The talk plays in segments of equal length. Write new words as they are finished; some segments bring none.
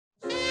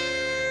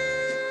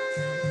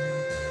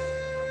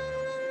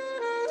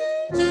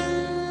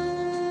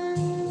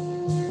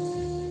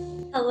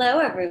Hello,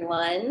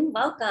 everyone.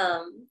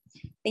 Welcome.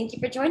 Thank you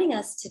for joining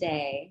us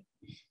today.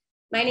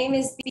 My name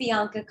is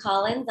Bianca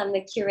Collins. I'm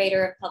the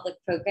curator of public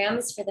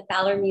programs for the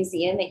Fowler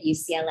Museum at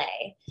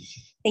UCLA.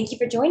 Thank you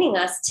for joining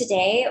us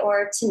today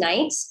or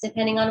tonight,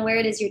 depending on where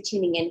it is you're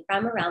tuning in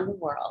from around the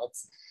world.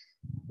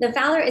 The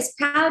Fowler is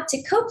proud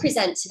to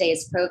co-present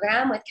today's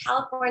program with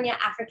California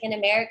African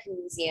American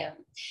Museum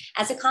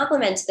as a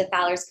complement to the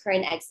Fowler's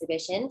current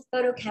exhibition,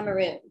 Photo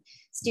Cameroon,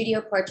 Studio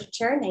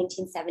Portraiture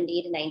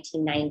 1970 to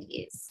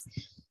 1990s.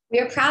 We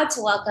are proud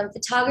to welcome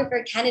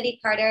photographer Kennedi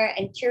Carter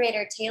and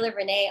curator Taylor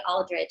Renee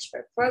Aldridge for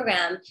a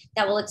program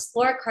that will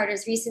explore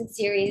Carter's recent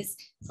series,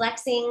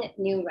 Flexing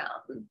New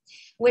Realm,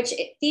 which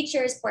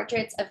features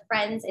portraits of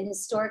friends in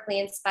historically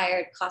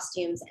inspired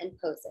costumes and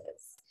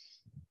poses.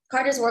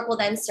 Carter's work will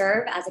then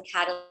serve as a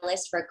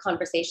catalyst for a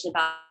conversation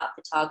about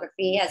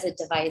photography as a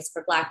device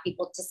for Black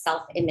people to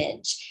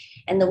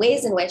self-image and the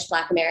ways in which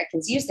Black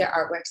Americans use their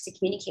artworks to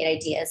communicate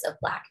ideas of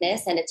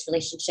Blackness and its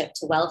relationship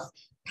to wealth,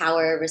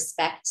 power,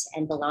 respect,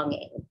 and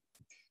belonging.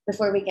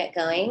 Before we get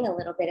going, a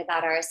little bit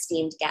about our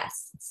esteemed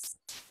guests.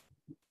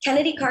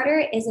 Kennedi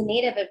Carter is a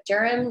native of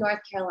Durham, North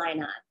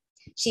Carolina.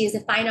 She is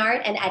a fine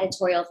art and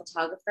editorial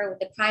photographer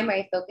with a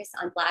primary focus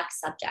on Black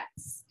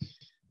subjects.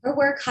 Her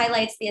work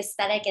highlights the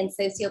aesthetic and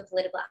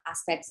socio-political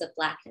aspects of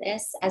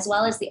Blackness, as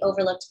well as the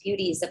overlooked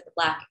beauties of the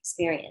Black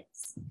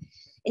experience.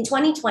 In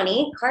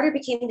 2020, Carter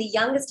became the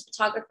youngest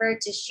photographer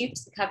to shoot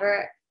the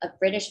cover of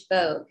British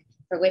Vogue,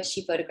 for which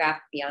she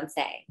photographed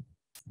Beyonce.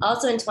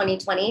 Also in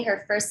 2020,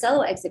 her first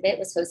solo exhibit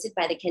was hosted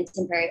by the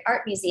Contemporary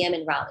Art Museum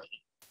in Raleigh.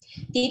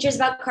 Features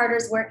about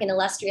Carter's work and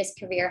illustrious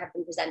career have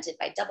been presented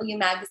by W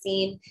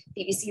Magazine,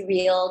 BBC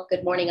Reel,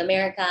 Good Morning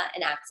America,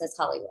 and Access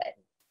Hollywood.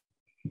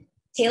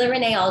 Taylor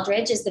Renee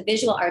Aldridge is the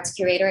visual arts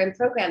curator and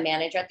program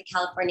manager at the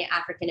California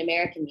African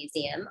American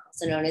Museum,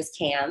 also known as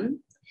CAM.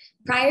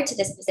 Prior to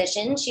this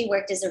position, she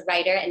worked as a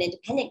writer and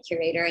independent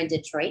curator in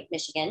Detroit,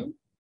 Michigan.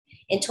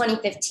 In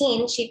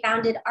 2015, she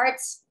founded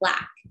Arts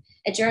Black,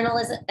 a journal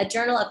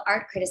of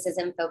art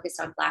criticism focused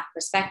on Black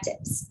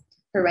perspectives.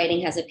 Her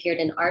writing has appeared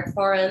in Art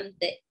Forum,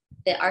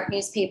 the Art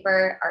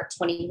Newspaper, Art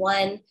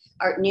 21,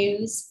 Art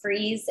News,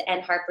 Freeze,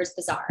 and Harper's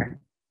Bazaar.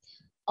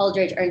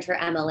 Aldridge earned her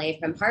MLA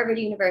from Harvard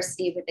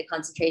University with a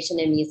concentration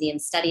in museum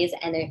studies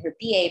and her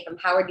BA from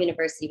Howard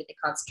University with a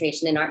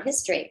concentration in art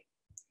history.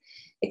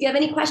 If you have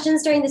any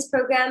questions during this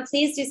program,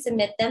 please do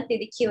submit them through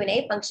the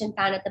Q&A function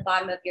found at the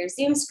bottom of your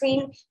Zoom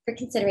screen for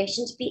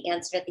consideration to be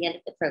answered at the end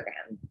of the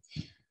program.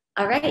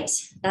 All right,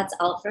 that's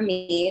all from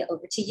me.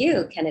 Over to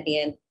you,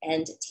 Kennedi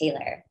and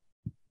Taylor.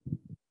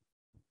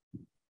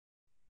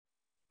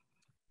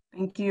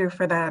 Thank you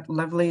for that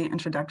lovely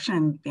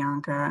introduction,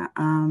 Bianca.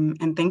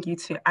 And thank you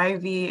to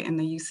Ivy and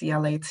the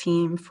UCLA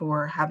team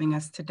for having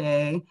us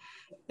today.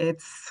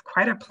 It's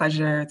quite a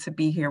pleasure to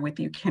be here with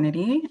you,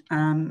 Kennedi.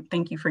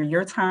 Thank you for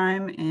your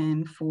time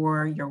and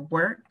for your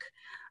work.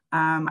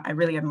 I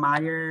really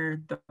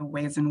admire the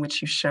ways in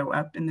which you show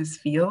up in this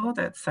field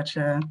at such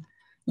a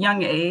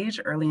young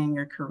age, early in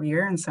your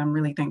career. And so I'm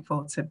really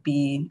thankful to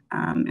be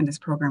in this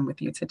program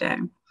with you today.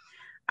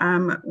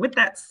 With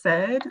that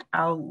said,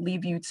 I'll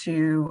leave you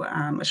to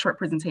a short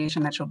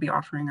presentation that you'll be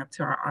offering up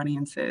to our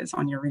audiences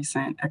on your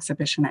recent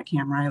exhibition at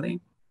Cam Riley.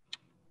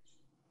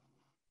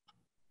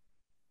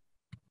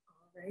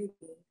 All right,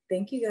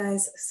 thank you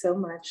guys so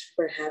much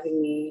for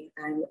having me.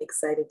 I'm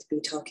excited to be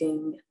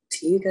talking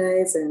to you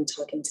guys and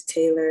talking to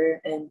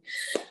Taylor. And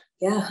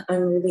yeah,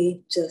 I'm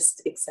really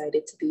just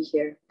excited to be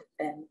here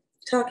and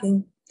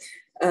talking.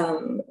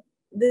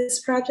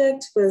 This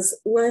project was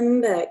one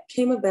that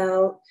came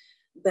about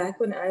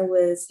back when I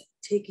was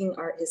taking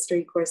art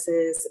history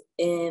courses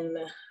in,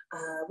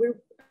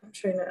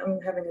 I'm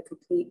having a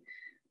complete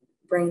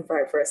brain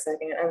fart for a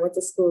second. I went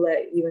to school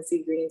at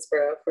UNC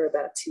Greensboro for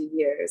about 2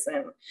 years.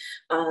 And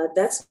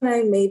that's when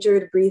I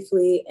majored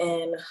briefly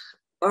in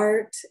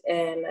art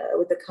and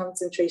with a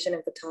concentration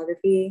in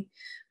photography.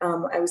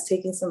 I was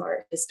taking some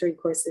art history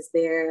courses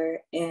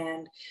there.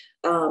 And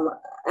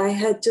I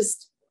had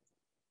just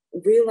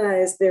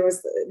realized there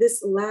was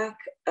this lack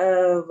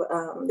of,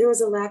 there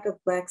was a lack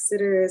of Black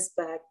sitters,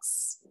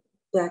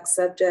 Black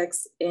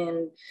subjects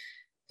in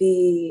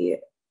the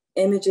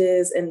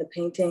images and the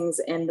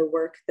paintings and the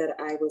work that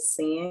I was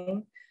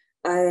seeing.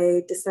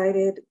 I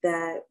decided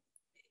that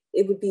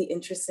it would be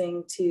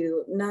interesting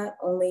to not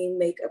only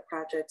make a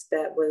project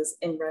that was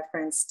in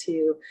reference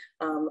to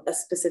a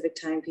specific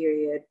time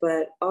period,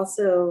 but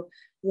also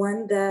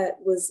one that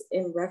was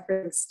in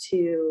reference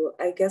to,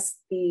 I guess,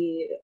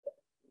 the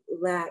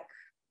lack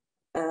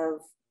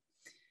of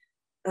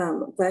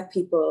Black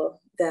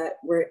people that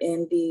were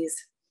in these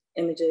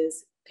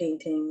images,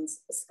 paintings,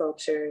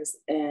 sculptures,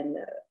 and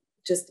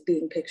just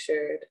being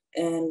pictured.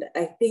 And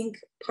I think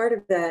part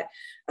of that,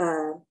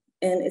 and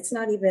it's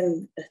not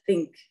even a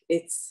think,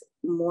 it's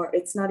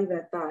not even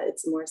a thought,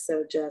 it's more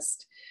so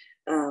just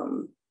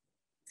the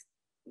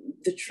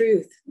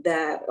truth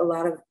that a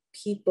lot of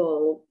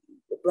people,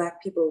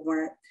 Black people,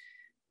 weren't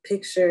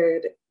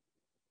pictured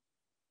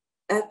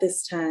at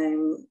this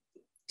time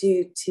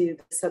due to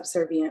the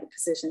subservient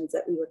positions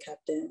that we were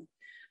kept in.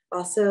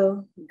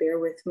 Also, bear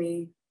with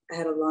me, I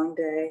had a long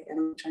day and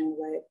I'm trying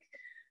to like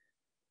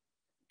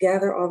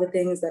gather all the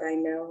things that I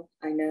know,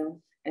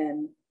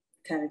 and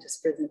kind of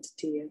just present it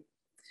to you.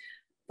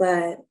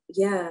 But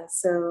yeah,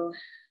 so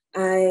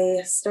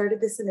I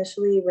started this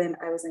initially when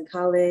I was in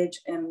college,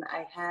 and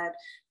I had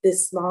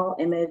this small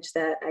image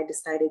that I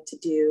decided to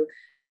do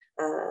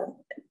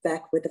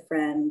back with a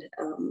friend.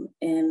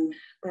 And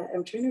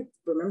I'm trying to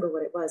remember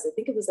what it was. I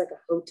think it was like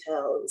a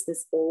hotel. It was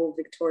this old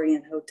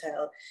Victorian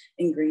hotel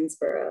in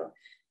Greensboro.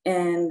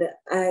 And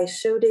I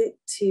showed it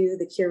to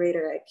the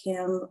curator at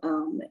CAM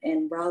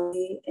in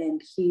Raleigh,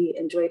 and he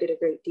enjoyed it a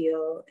great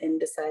deal and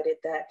decided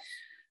that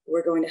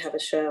we're going to have a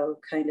show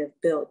kind of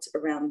built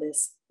around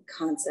this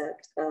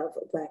concept of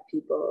Black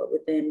people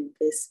within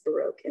this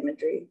Baroque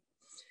imagery.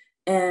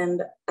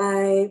 And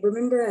I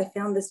remember I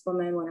found this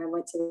woman when I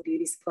went to the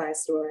beauty supply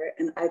store,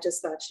 and I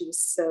just thought she was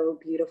so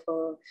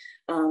beautiful.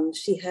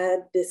 She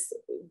had this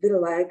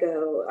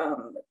vitiligo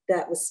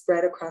that was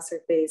spread across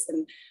her face,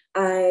 and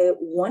I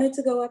wanted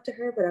to go up to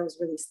her, but I was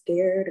really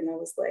scared. And I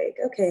was like,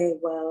 okay,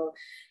 well,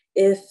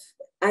 if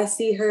I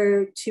see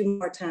her 2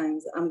 more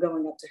times, I'm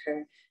going up to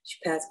her. She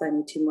passed by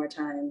me 2 more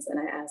times, and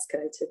I asked,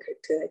 could I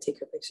take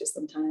her picture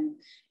sometime?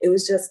 It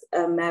was just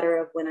a matter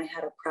of when I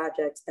had a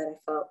project that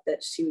I felt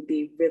that she would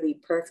be really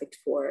perfect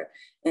for.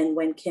 And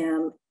when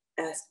Cam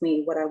asked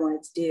me what I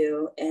wanted to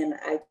do, and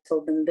I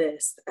told them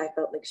this, I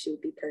felt like she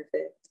would be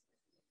perfect.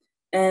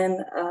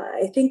 And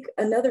I think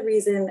another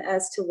reason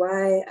as to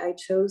why I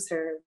chose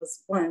her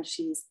was, one,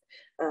 she's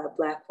a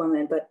Black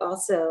woman, but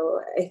also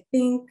I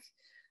think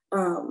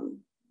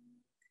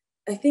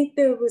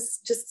there was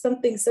just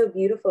something so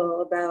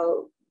beautiful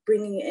about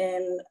bringing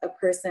in a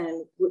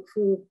person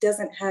who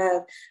doesn't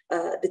have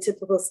the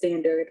typical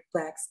standard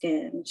Black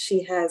skin.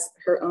 She has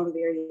her own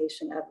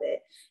variation of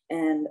it.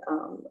 And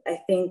I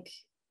think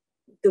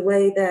the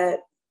way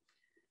that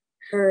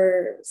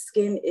her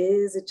skin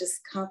is, it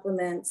just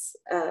complements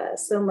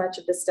so much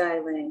of the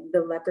styling,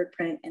 the leopard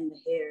print in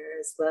the hair,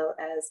 as well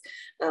as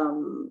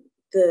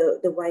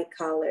the white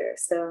collar.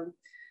 So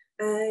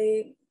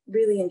I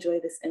really enjoy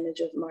this image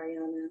of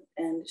Mariana,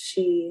 and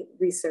she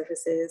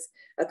resurfaces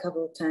a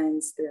couple of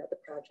times throughout the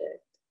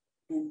project.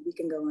 And we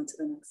can go on to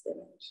the next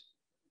image.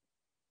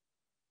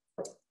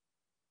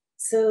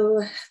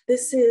 So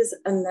this is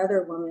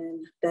another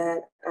woman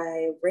that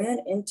I ran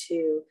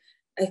into,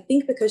 I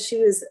think because she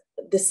was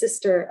the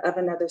sister of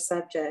another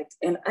subject.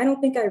 And I don't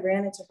think I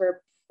ran into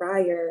her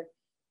prior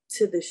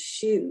to the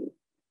shoot.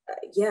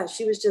 Yeah,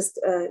 she was just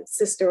a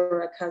sister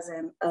or a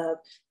cousin of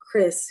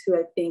Chris, who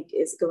I think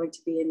is going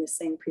to be in the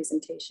same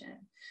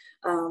presentation.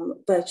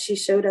 But she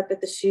showed up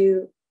at the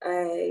shoot.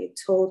 I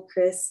told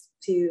Chris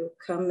to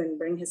come and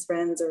bring his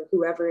friends or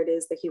whoever it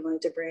is that he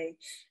wanted to bring.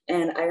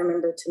 And I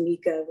remember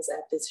Tamika was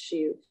at this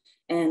shoot,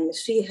 and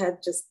she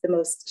had just the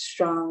most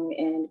strong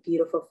and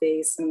beautiful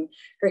face, and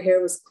her hair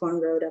was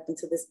cornrowed up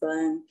into this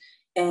bun.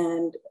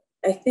 And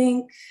I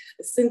think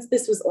since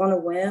this was on a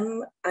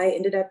whim, I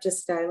ended up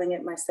just styling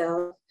it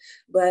myself,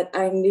 but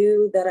I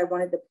knew that I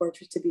wanted the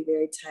portrait to be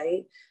very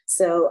tight.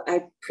 So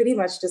I pretty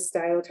much just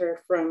styled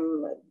her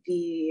from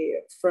the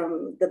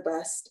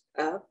bust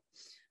up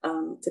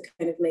to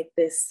kind of make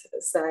this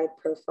side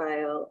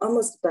profile,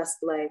 almost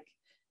bust-like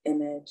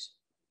image.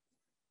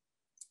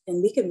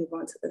 And we can move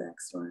on to the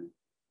next one.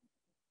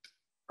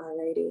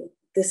 Alrighty.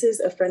 This is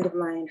a friend of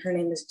mine. Her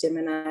name is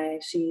Gemini.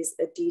 She's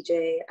a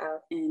DJ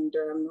out in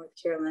Durham, North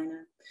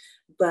Carolina.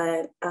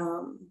 But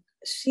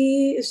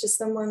she is just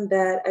someone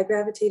that I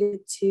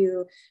gravitated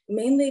to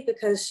mainly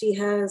because she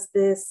has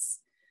this,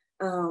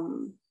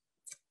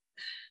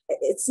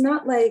 it's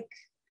not like,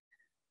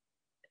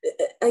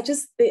 I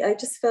just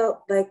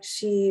felt like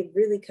she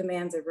really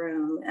commands a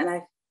room. And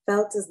I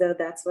felt as though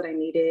that's what I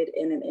needed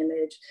in an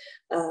image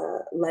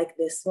like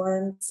this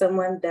one,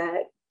 someone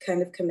that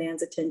kind of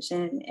commands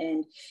attention,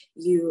 and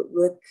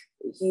you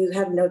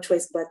have no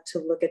choice but to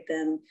look at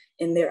them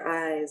in their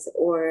eyes,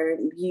 or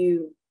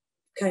you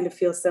kind of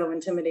feel so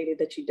intimidated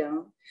that you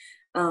don't.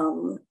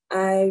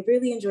 I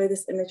really enjoy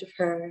this image of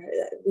her.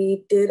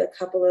 We did a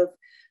couple of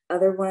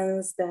other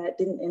ones that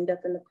didn't end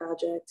up in the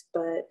project,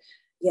 but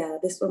yeah,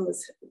 this one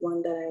was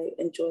one that I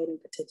enjoyed in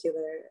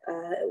particular.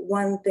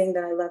 One thing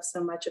that I love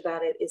so much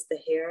about it is the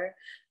hair.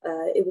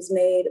 The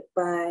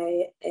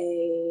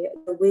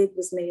wig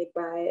was made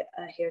by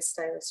a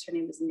hairstylist. Her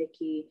name is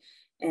Nikki,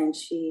 and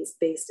she's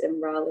based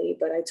in Raleigh.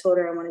 But I told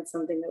her I wanted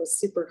something that was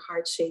super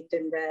heart-shaped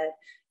and red,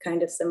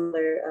 kind of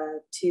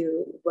similar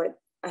to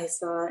what I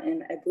saw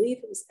in, I believe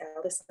it was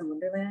Alice in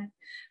Wonderland.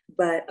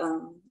 But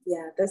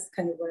yeah, that's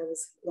kind of what I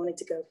wanted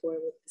to go for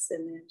with this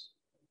image.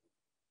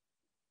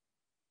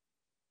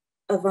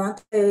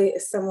 Avante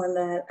is someone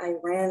that I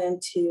ran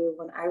into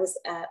when I was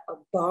at a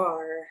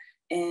bar,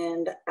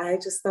 and I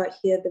just thought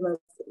he had the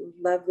most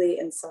lovely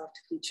and soft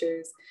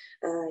features.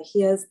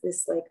 He has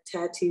this like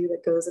tattoo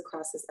that goes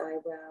across his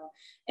eyebrow,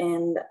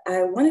 and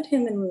I wanted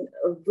him in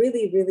a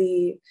really,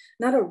 really,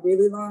 not a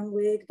really long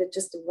wig, but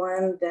just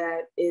one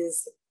that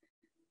is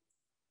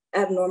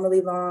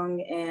abnormally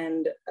long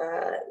and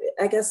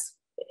I guess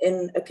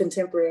in a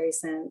contemporary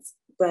sense,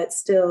 but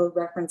still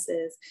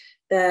references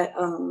that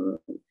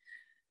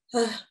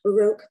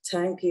Baroque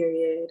time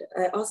period.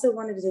 I also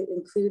wanted to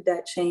include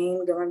that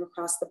chain going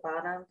across the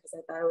bottom because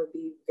I thought it would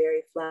be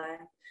very fly,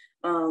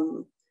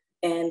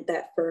 and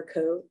that fur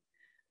coat.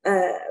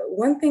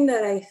 One thing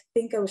that I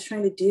think I was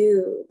trying to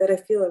do, that I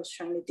feel I was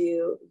trying to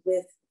do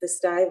with the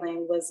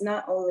styling was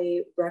not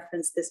only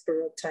reference this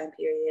Baroque time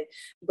period,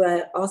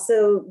 but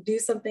also do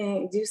some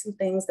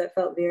things that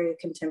felt very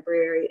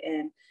contemporary.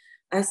 And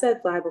I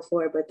said fly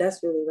before, but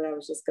that's really what I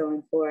was just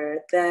going for.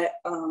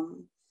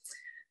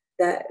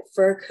 That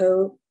fur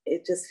coat,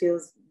 it just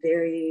feels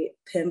very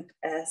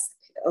pimp-esque,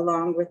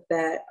 along with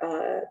that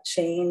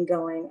chain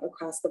going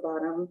across the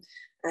bottom,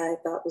 I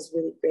thought was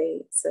really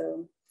great.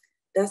 So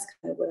that's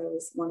kind of what I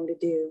was wanting to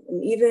do.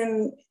 And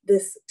even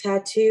this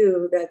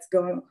tattoo that's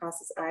going across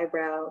his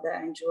eyebrow that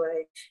I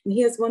enjoy. And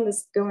he has one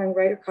that's going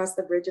right across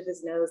the bridge of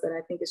his nose that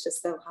I think is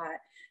just so hot.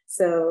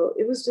 So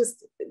it was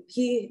just,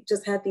 he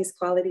just had these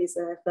qualities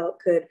that I felt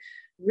could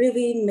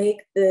really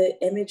make the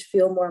image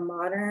feel more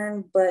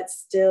modern, but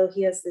still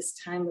he has this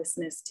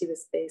timelessness to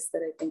his face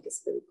that I think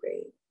is really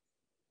great.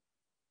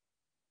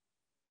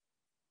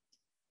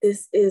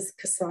 This is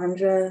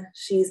Cassandra.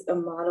 She's a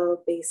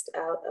model based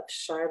out of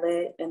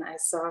Charlotte, and I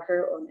saw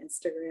her on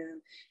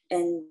Instagram,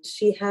 and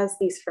she has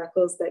these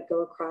freckles that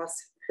go across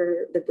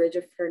the bridge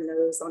of her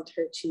nose onto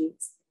her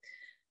cheeks.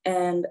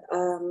 And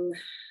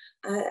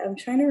I'm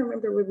trying to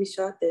remember where we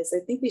shot this.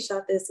 I think we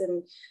shot this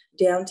in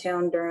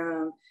downtown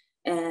Durham,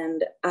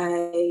 and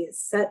I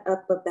set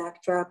up a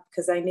backdrop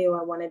because I knew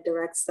I wanted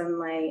direct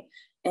sunlight,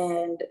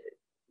 and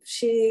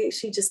she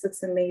just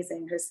looks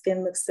amazing. Her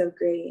skin looks so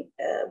great.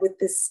 With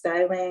this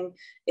styling,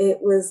 it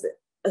was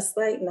a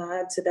slight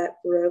nod to that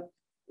Baroque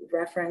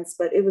reference,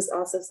 but it was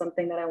also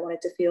something that I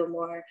wanted to feel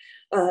more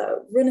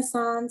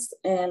Renaissance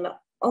and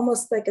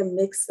almost like a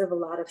mix of a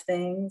lot of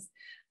things.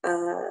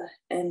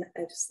 And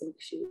I just think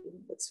she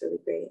looks really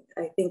great.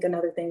 I think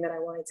another thing that I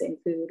wanted to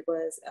include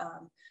was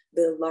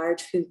the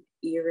large hoop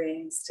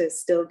earrings to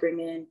still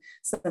bring in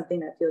something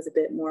that feels a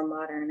bit more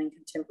modern and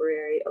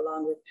contemporary,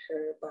 along with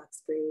her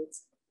box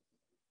braids.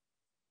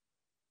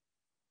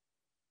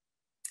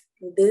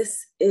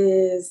 This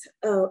is,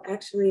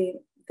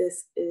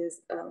 this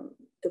is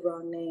the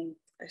wrong name.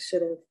 I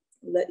should have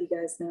let you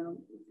guys know.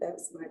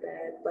 That's my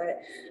bad. But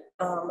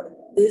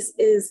this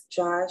is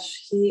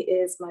Josh. He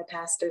is my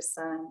pastor's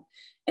son.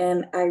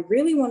 And I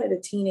really wanted a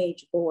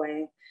teenage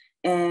boy.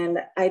 And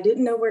I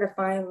didn't know where to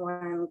find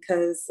one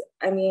because,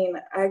 I mean,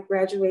 I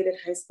graduated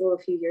high school a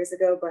few years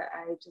ago, but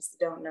I just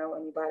don't know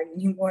anybody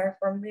anymore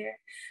from there.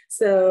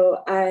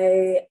 So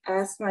I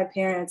asked my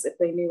parents if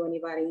they knew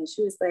anybody, and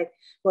she was like,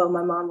 well,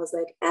 my mom was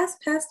like,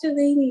 ask Pastor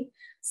Laney.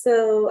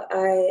 So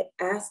I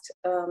asked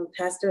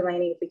Pastor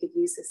Laney if we could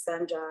use his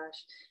son,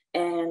 Josh,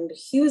 and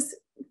he was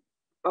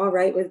all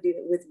right with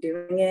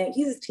doing it.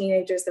 He's a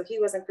teenager, so he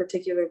wasn't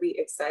particularly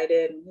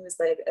excited. And he was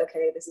like,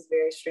 okay, this is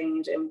very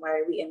strange. And why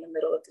are we in the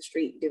middle of the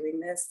street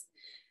doing this?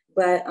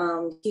 But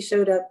he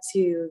showed up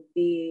to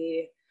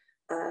the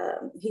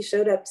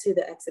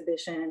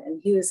exhibition,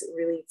 and he was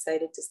really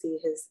excited to see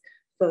his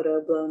photo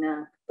blown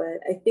up.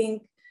 But I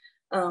think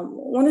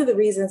one of the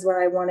reasons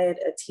why I wanted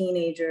a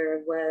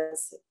teenager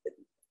was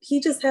he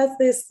just has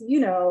this, you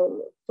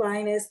know,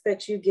 flyness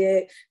that you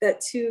get, that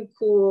too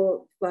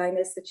cool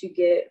flyness that you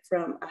get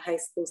from a high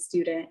school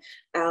student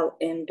out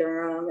in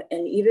Durham.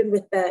 And even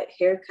with that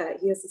haircut,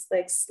 he has this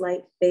like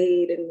slight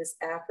fade and this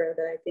afro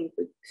that I think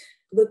would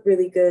look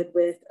really good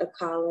with a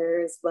collar,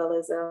 as well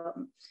as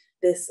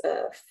this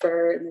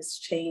fur and this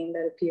chain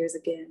that appears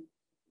again.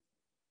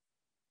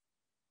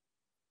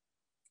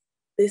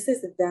 This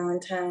is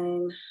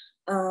Valentine.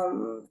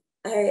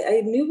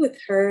 I knew with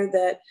her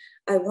that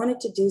I wanted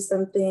to do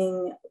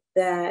something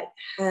that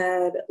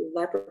had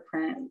leopard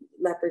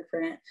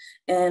print,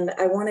 and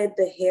I wanted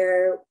the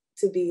hair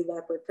to be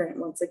leopard print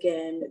once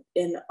again,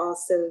 and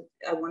also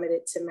I wanted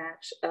it to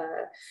match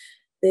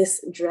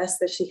this dress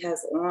that she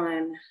has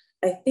on.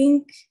 I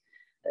think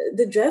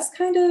the dress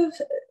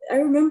I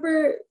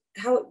remember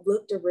how it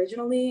looked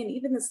originally, and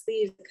even the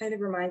sleeves kind of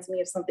reminds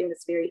me of something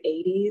that's very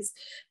 80s.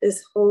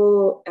 This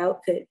whole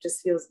outfit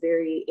just feels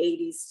very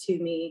 80s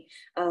to me,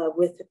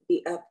 with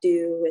the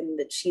updo and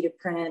the cheetah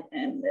print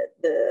and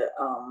the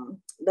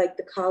like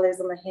the collars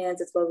on the hands,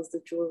 as well as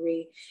the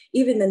jewelry,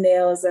 even the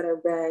nails that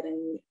are red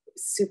and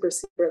super,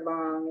 super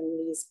long,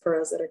 and these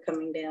pearls that are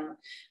coming down.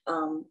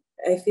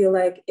 I feel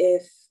like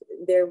if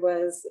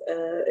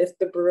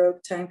the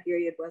Baroque time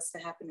period was to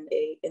happen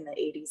in the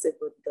 80s, it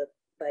would look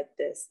like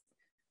this.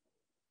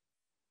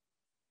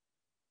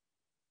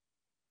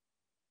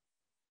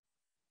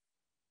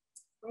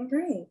 All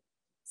right,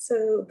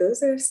 so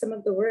those are some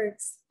of the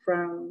works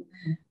from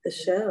the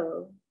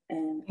show.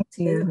 And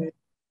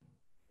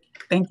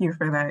Thank you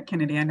for that,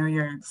 Kennedi. I know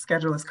your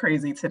schedule is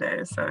crazy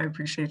today, so I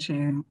appreciate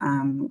you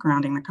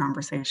grounding the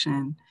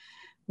conversation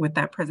with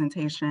that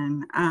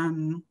presentation.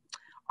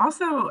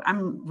 Also,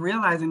 I'm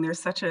realizing there's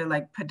such a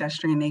like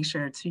pedestrian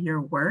nature to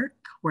your work,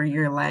 where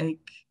you're like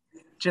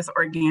just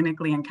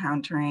organically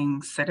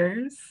encountering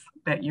sitters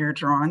that you're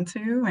drawn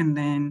to, and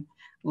then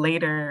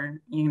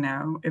later, you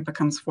know, it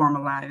becomes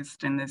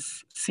formalized in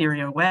this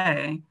serial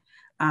way.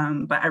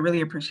 But I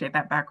really appreciate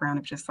that background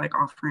of just like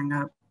offering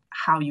up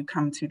how you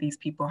come to these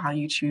people, how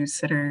you choose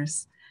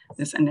sitters,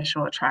 this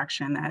initial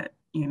attraction that,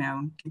 you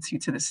know, gets you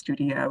to the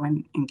studio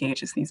and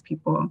engages these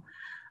people.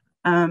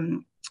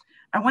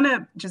 I want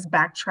to just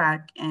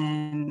backtrack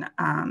and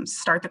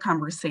start the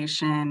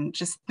conversation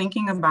just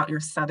thinking about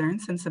your Southern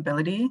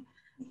sensibility.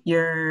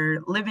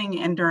 You're living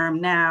in Durham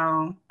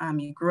now.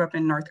 You grew up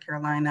in North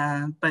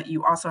Carolina, but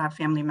you also have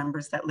family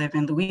members that live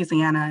in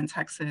Louisiana and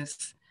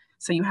Texas.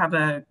 So you have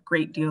a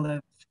great deal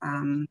of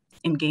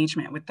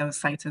engagement with those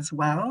sites as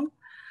well.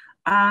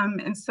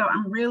 And so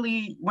I'm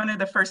really, one of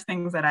the first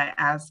things that I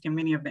ask in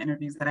many of the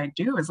interviews that I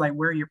do is like,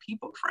 where are your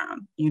people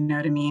from? You know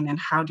what I mean? And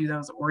how do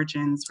those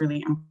origins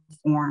really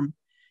inform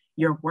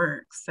your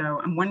work?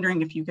 So I'm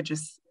wondering if you could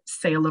just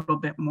say a little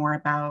bit more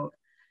about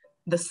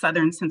the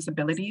Southern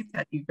sensibility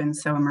that you've been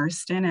so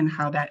immersed in and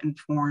how that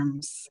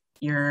informs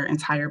your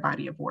entire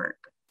body of work.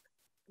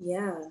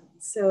 Yeah,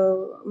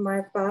 so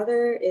my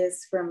father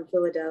is from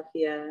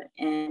Philadelphia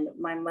and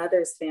my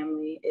mother's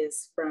family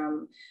is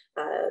from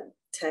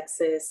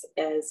Texas,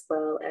 as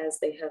well as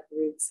they have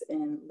roots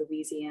in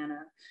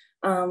Louisiana.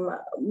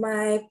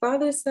 My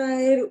father's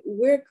side,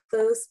 we're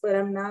close, but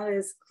I'm not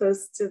as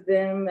close to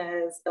them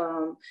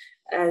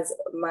as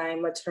my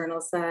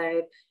maternal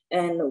side.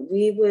 And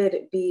we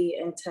would be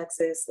in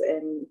Texas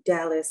and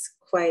Dallas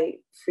quite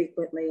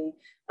frequently.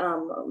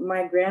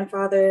 My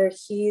grandfather,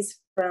 he's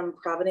from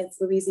Providence,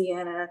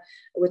 Louisiana,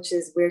 which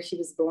is where he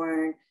was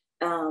born.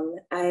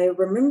 I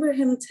remember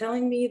him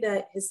telling me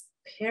that his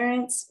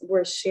parents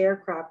were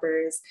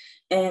sharecroppers,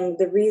 and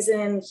the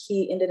reason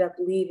he ended up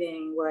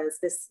leaving was,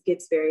 this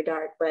gets very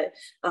dark, but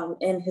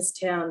in his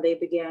town they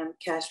began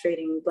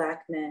castrating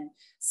Black men.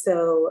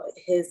 So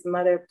his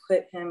mother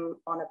put him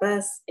on a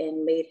bus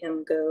and made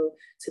him go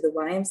to the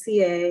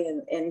YMCA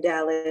in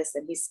Dallas,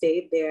 and he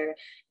stayed there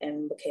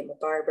and became a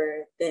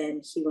barber.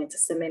 Then he went to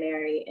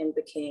seminary and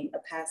became a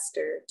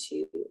pastor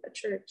to a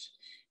church.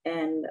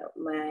 And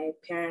my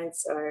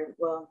parents are,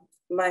 well,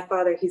 my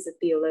father, he's a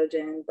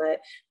theologian,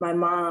 but my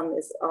mom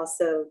is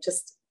also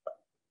just,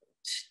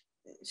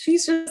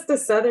 she's just a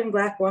Southern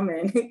Black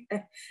woman.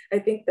 I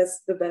think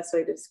that's the best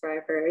way to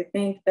describe her. I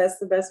think that's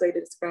the best way to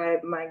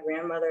describe my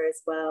grandmother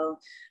as well.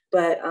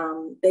 But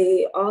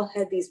they all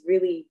had these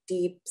really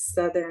deep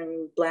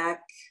Southern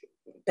Black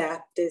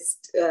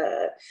Baptist,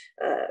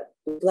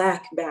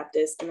 Black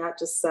Baptist, not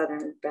just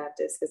Southern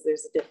Baptist, because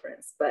there's a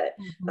difference, but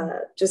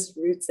just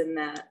roots in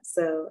that.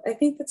 So I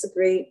think that's a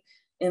great,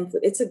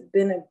 it's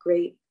been a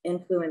great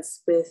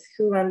influence with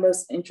who I'm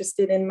most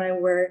interested in my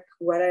work,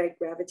 what I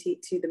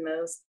gravitate to the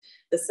most,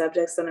 the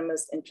subjects that I'm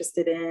most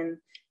interested in.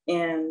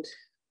 And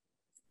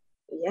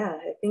yeah,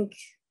 I think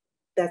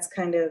that's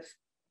kind of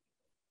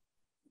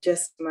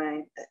just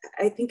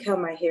I think how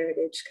my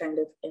heritage kind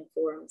of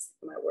informs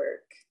my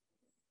work.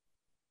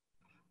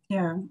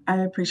 Yeah, I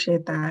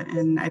appreciate that.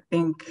 And I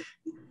think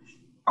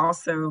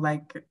also,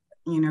 like,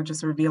 you know,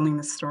 just revealing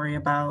the story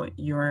about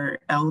your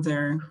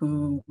elder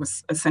who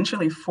was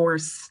essentially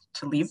forced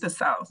to leave the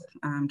South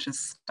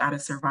just out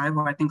of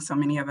survival. I think so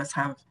many of us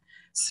have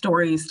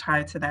stories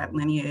tied to that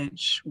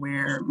lineage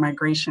where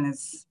migration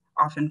is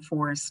often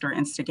forced or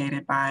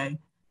instigated by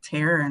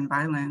terror and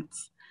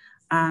violence.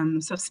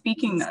 So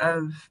speaking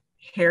of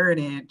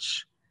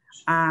heritage,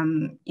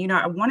 you know,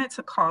 I wanted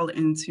to call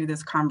into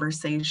this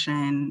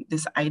conversation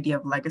this idea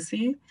of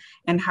legacy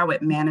and how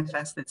it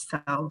manifests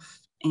itself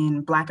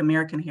in Black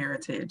American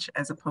heritage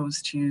as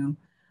opposed to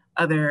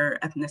other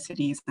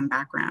ethnicities and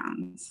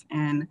backgrounds.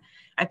 And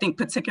I think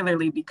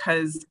particularly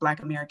because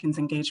Black Americans'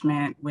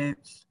 engagement with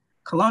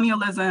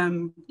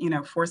colonialism, you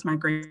know, forced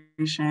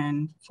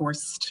migration,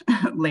 forced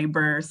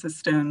labor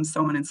systems,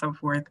 so on and so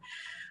forth,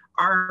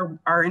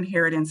 our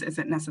inheritance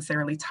isn't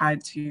necessarily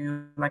tied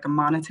to like a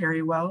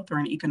monetary wealth or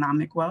an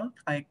economic wealth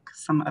like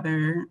some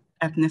other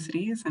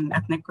ethnicities and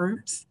ethnic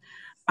groups.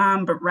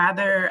 But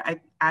rather,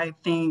 I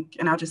think,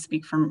 and I'll just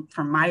speak from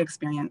my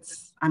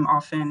experience, I'm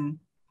often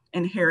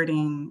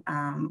inheriting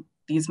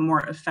these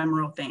more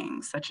ephemeral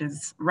things, such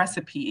as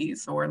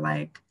recipes or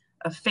like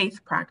a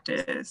faith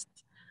practice,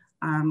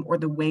 or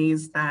the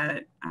ways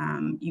that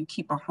you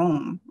keep a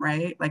home,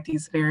 right? Like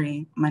these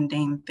very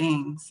mundane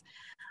things.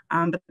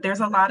 But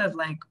there's a lot of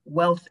like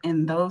wealth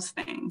in those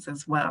things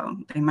as well.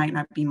 They might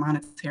not be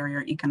monetary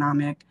or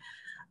economic.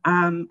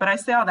 But I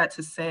say all that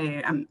to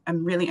say,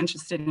 I'm really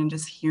interested in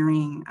just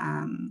hearing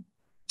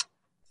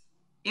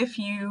if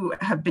you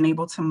have been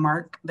able to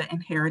mark the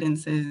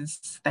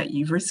inheritances that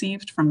you've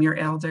received from your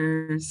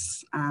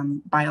elders,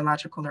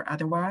 biological or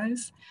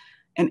otherwise,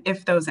 and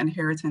if those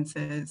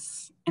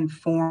inheritances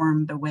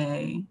inform the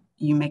way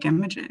you make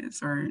images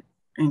or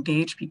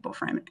engage people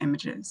for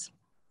images.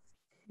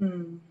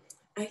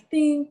 I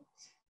think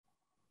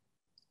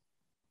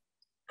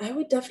I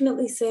would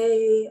definitely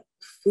say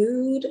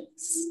food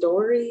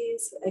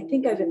stories. I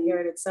think I've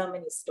inherited so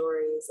many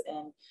stories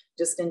and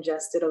just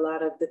ingested a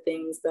lot of the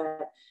things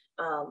that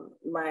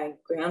my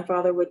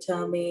grandfather would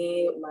tell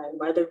me, my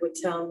mother would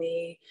tell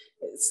me,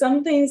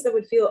 some things that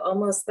would feel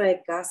almost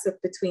like gossip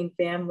between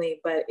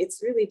family, but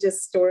it's really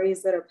just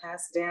stories that are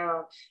passed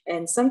down.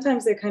 And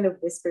sometimes they're kind of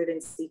whispered in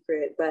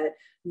secret, but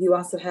you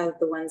also have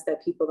the ones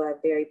that people are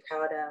very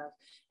proud of.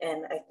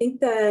 And I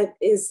think that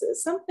is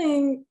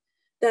something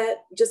that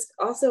just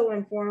also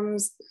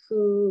informs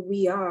who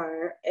we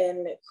are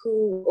and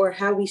who or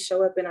how we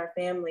show up in our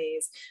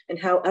families and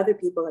how other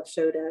people have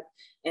showed up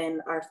in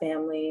our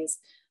families.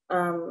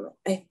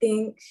 I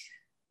think,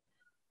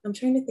 I'm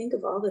trying to think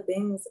of all the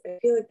things. I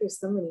feel like there's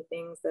so many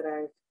things that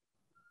I've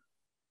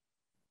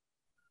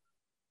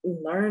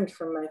learned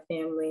from my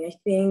family. I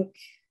think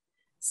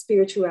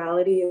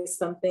spirituality is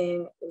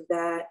something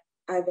that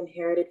I've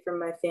inherited from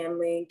my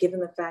family, given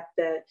the fact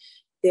that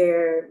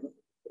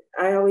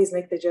I always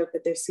make the joke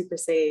that they're super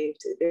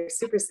saved. They're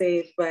super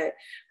saved, but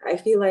I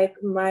feel like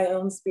my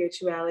own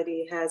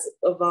spirituality has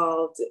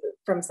evolved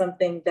from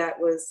something that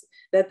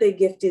they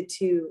gifted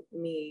to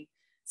me.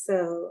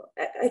 So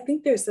I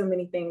think there's so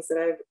many things that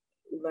I've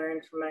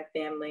learned from my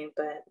family,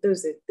 but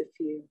those are the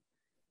few.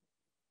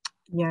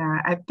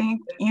 Yeah, I think,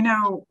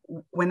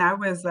 when I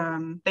was,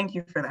 thank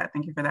you for that.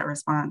 Thank you for that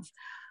response.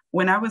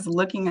 When I was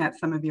looking at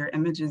some of your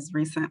images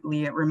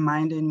recently, it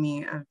reminded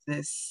me of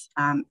this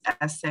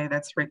essay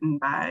that's written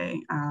by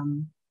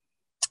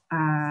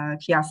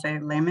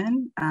Kiase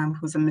Layman,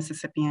 who's a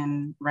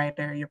Mississippian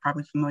writer you're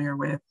probably familiar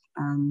with,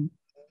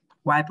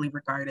 widely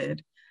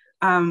regarded.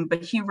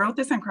 But he wrote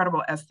this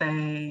incredible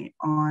essay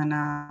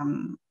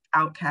on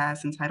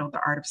Outcast entitled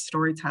The Art of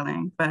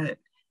Storytelling. But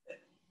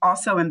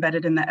also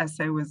embedded in the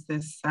essay was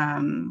this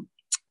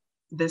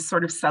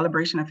sort of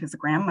celebration of his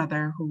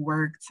grandmother, who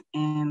worked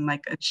in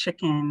like a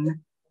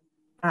chicken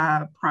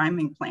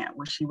priming plant,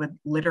 where she would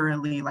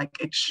literally like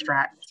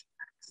extract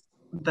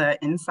the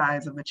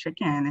insides of a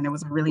chicken. And it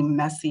was a really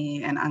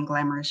messy and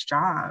unglamorous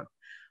job.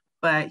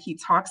 But he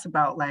talks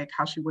about like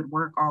how she would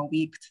work all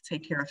week to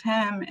take care of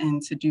him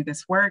and to do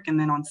this work. And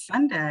then on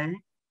Sunday,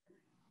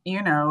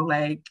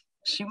 like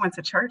she went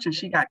to church and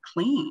she got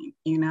clean,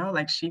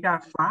 like she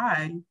got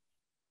fly.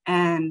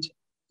 And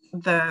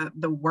the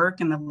work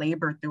and the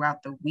labor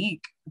throughout the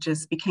week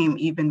just became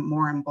even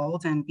more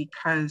emboldened,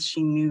 because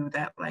she knew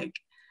that like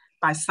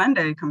by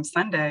Sunday, come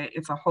Sunday,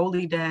 it's a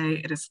holy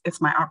day.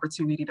 It's my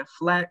opportunity to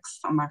flex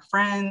on my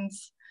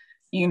friends,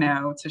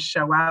 to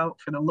show out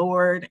for the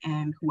Lord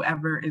and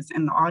whoever is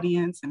in the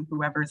audience and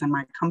whoever is in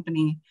my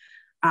company.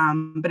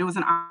 But it was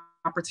an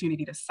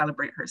opportunity to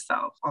celebrate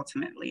herself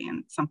ultimately,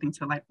 and something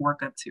to like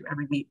work up to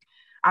every week.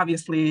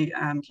 Obviously,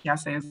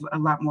 Kiase is a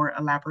lot more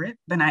elaborate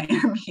than I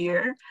am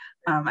here.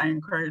 I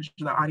encourage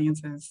the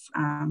audience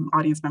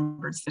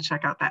members to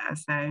check out that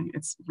essay.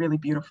 It's really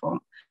beautiful.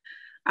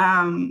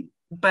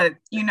 But,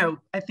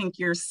 I think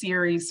your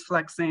series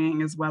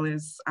Flexing, as well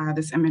as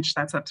this image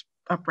that's up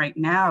right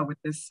now with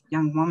this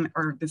young woman,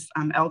 or this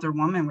elder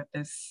woman with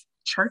this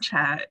church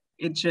hat,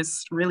 it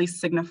just really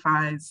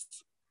signifies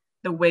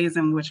the ways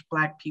in which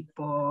Black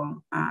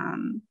people,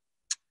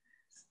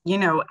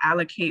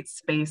 allocate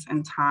space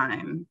and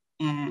time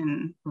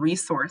and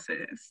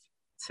resources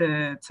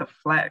to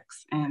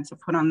flex and to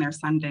put on their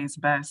Sunday's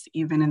best,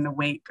 even in the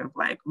wake of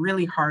like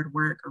really hard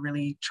work or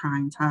really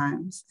trying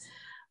times.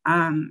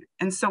 And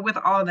so with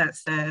all that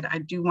said, I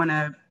do want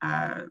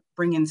to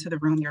bring into the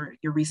room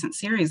your recent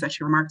series that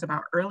you remarked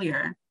about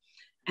earlier.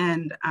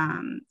 And,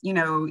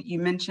 you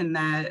mentioned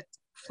that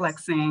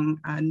Flexing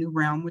New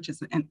Realm, which is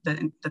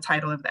the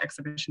title of the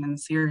exhibition in the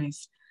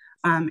series,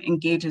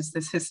 engages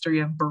this history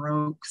of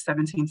Baroque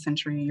 17th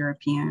century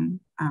European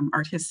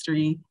art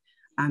history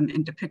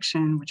and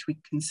depiction, which we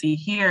can see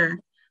here.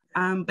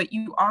 But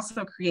you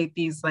also create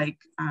these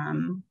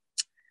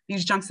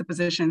these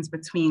juxtapositions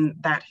between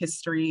that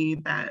history,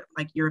 that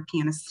like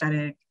European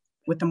aesthetic,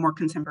 with the more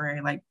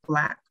contemporary like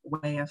Black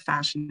way of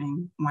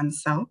fashioning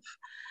oneself.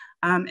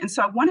 And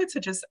so I wanted to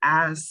just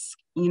ask,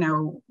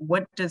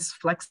 what does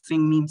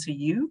flexing mean to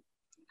you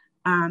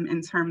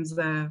in terms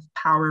of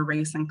power,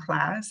 race, and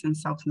class and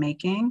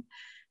self-making?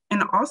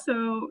 And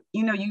also,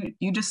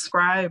 you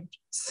described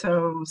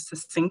so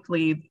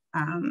succinctly,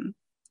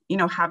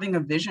 having a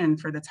vision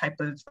for the type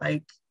of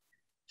like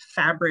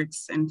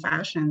fabrics and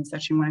fashions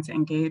that you wanted to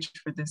engage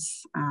for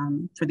this,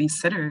 for these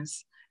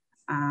sitters,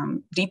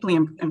 deeply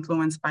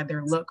influenced by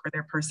their look or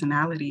their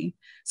personality.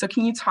 So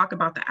can you talk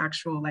about the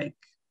actual like,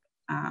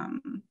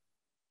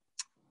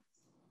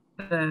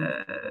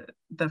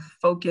 the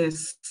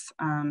focus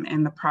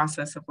and the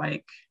process of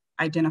like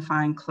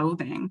identifying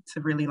clothing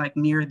to really like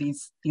mirror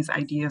these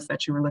ideas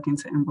that you were looking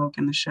to invoke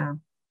in the show?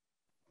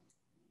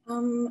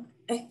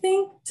 I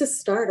think to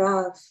start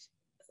off,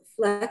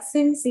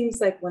 flexing seems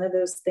like one of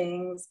those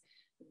things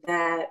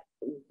that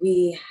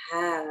we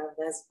have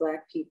as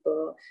Black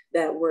people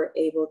that we're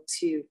able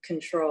to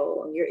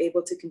control. You're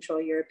able to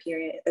control your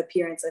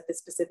appearance at this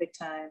specific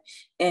time,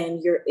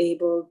 and you're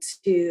able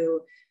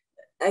to,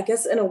 I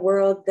guess, in a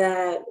world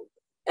that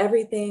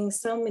everything,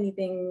 so many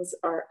things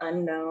are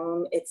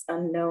unknown. It's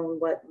unknown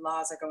what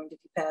laws are going to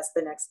be passed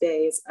the next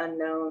day. It's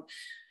unknown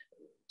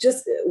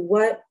just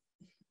what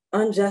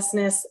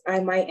unjustness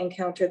I might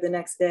encounter the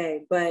next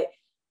day. But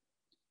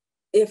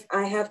if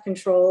I have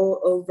control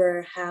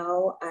over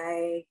how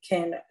I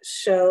can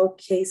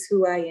showcase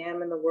who I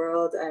am in the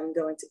world, I'm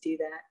going to do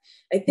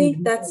that. I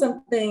think that's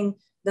something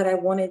that I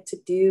wanted to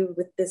do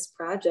with this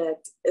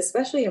project,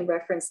 especially in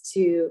reference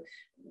to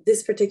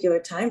this particular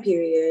time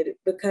period,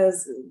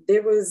 because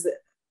there was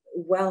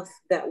wealth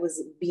that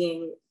was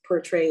being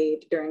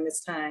portrayed during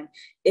this time.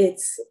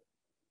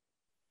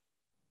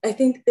 I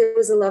think there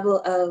was a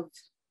level of,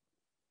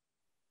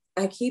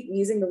 I keep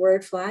using the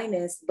word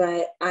flyness,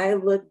 but I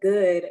look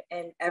good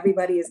and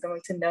everybody is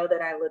going to know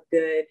that I look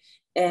good.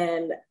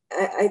 And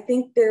I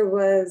think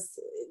there's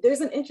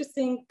an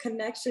interesting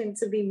connection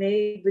to be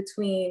made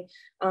between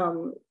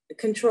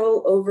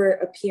control over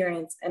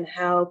appearance and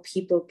how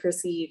people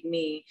perceive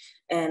me.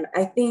 And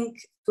I think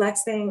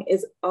flexing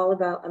is all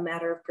about a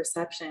matter of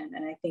perception.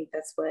 And I think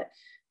that's what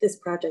this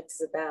project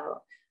is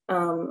about.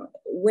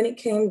 When it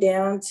came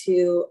down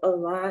to a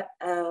lot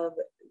of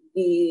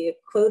the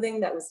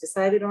clothing that was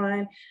decided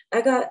on,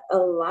 I got a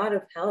lot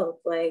of help.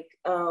 Like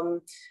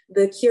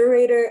the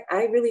curator,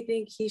 I really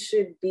think he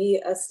should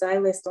be a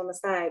stylist on the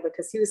side,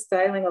 because he was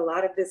styling a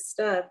lot of this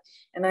stuff.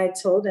 And I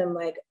told him,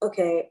 like,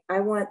 okay, I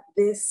want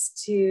this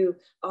to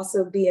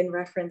also be in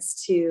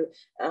reference to,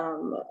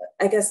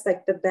 I guess,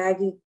 like the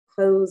baggy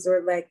clothes,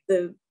 or like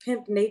the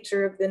pimp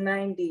nature of the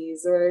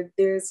 90s, or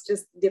there's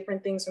just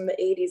different things from the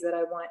 80s that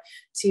I want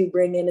to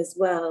bring in as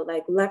well,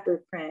 like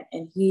leopard print.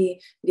 And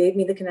he gave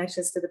me the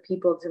connections to the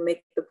people to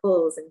make the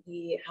pulls, and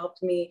he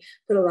helped me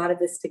put a lot of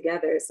this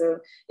together. So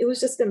it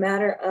was just a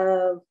matter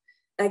of,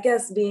 I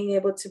guess, being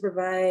able to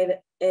provide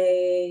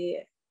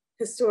a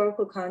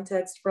historical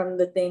context from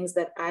the things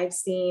that I've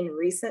seen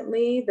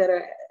recently that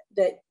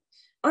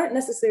aren't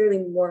necessarily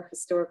more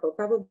historical,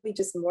 probably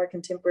just more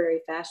contemporary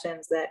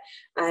fashions that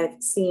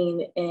I've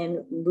seen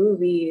in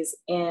movies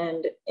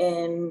and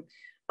in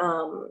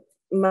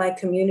my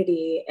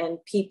community,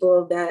 and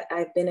people that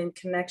I've been in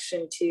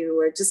connection to,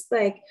 or just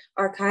like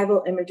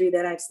archival imagery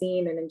that I've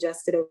seen and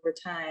ingested over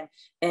time.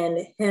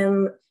 And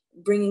him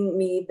bringing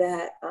me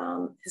that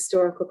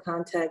historical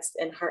context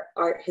and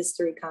art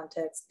history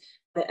context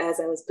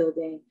as I was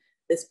building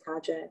this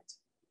project.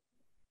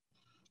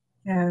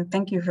 Yeah,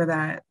 thank you for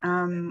that.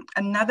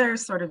 Another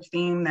sort of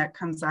theme that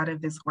comes out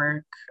of this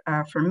work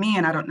for me,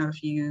 and I don't know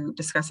if you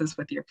discuss this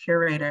with your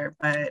curator,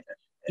 but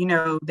you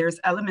know, there's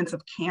elements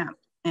of camp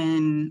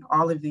in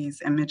all of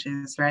these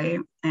images, right?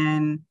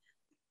 And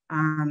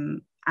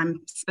I'm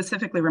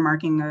specifically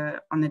remarking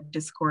on the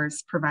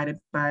discourse provided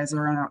by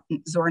Zora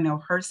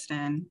Neale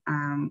Hurston,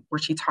 where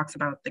she talks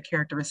about the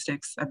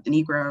characteristics of the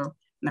Negro in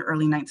the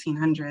early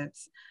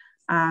 1900s.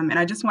 And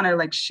I just want to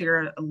like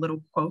share a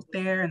little quote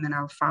there, and then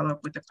I'll follow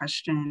up with a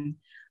question.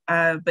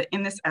 But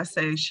in this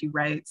essay, she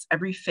writes,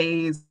 "Every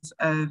phase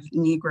of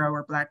Negro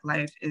or Black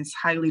life is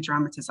highly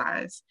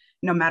dramatized.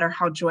 No matter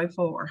how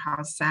joyful or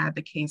how sad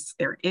the case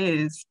there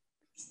is,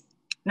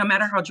 no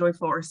matter how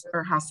joyful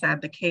or how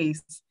sad the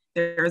case,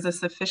 there is a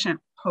sufficient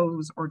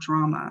pose or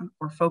drama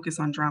or focus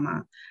on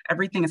drama.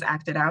 Everything is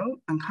acted out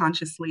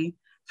unconsciously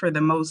for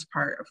the most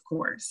part, of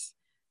course.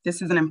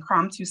 This is an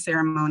impromptu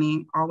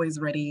ceremony, always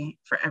ready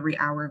for every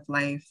hour of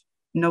life.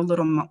 No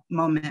little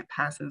moment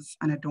passes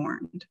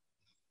unadorned."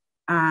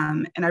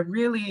 And I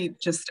really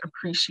just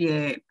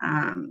appreciate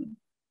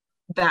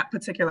that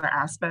particular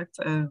aspect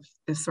of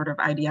this sort of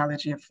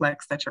ideology of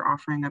flex that you're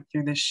offering up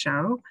through this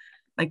show.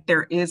 Like,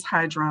 there is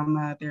high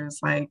drama, there's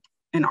like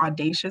an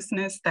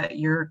audaciousness that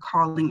you're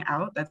calling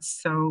out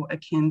that's so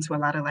akin to a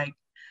lot of like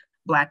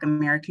Black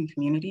American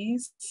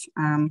communities,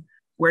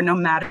 where no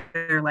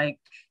matter like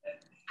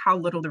how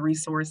little the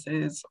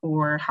resources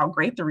or how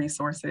great the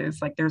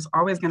resources, like there's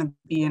always going to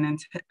be an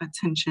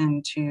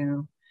attention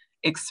to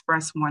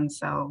express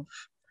oneself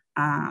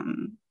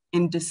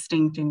in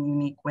distinct and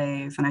unique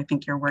ways. And I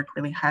think your work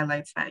really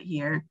highlights that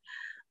here.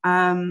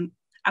 I'm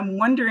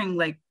wondering,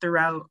 like,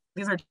 throughout,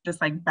 these are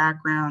just like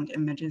background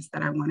images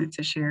that I wanted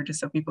to share just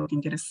so people can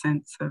get a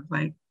sense of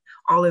like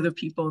all of the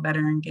people that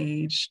are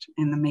engaged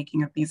in the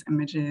making of these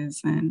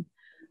images. And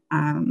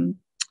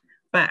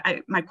but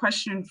my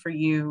question for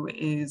you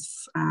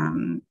is,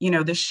 you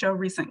know, this show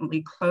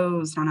recently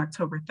closed on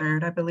October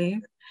 3rd, I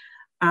believe.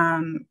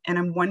 And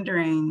I'm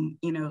wondering,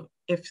 you know,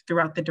 if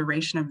throughout the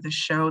duration of the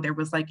show, there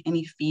was like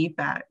any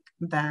feedback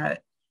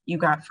that you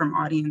got from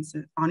audience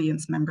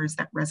members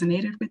that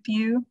resonated with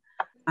you.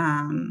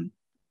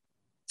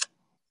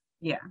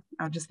 Yeah,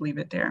 I'll just leave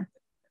it there.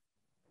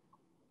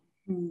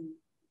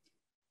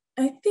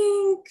 I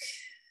think,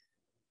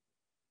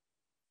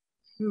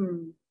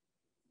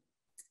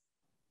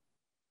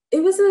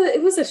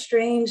 it was a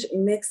strange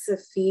mix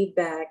of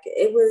feedback.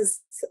 It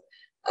was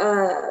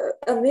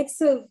a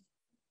mix of,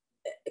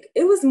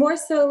 it was more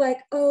so like,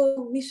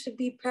 oh, we should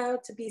be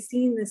proud to be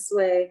seen this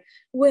way,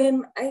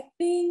 when I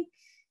think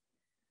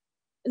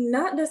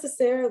not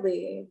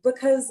necessarily,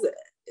 because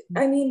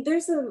I mean,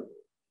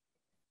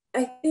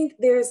 I think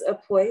there's a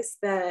poise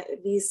that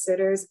these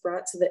sitters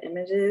brought to the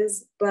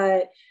images,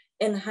 but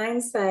in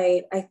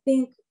hindsight, I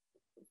think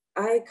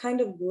I kind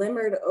of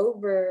glimmered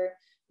over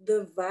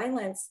the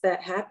violence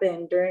that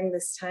happened during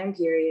this time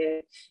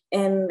period.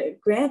 And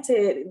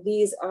granted,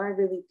 these are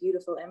really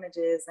beautiful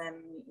images, and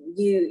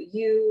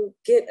you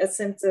get a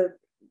sense of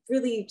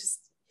really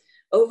just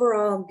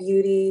overall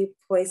beauty,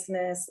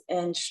 poiseness,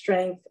 and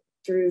strength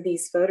through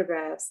these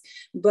photographs.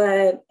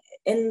 But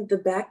in the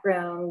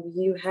background,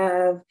 you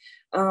have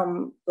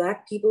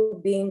Black people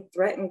being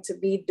threatened to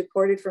be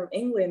deported from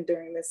England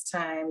during this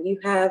time. You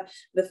have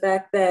the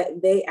fact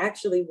that they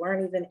actually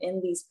weren't even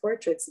in these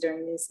portraits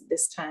during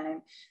this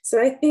time. So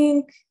I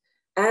think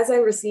as I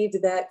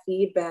received that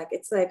feedback,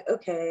 it's like,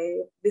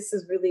 okay, this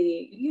is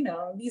really, you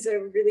know, these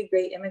are really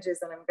great images,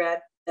 and I'm glad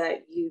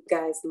that you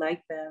guys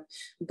like them.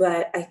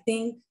 But I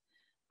think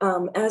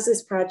as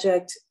this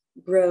project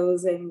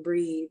grows and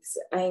breathes,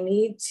 I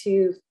need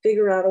to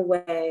figure out a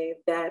way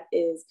that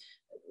is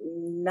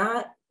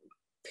not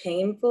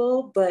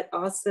painful, but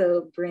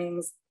also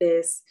brings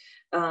this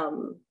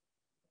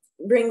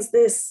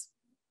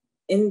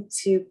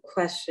into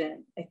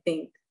question, I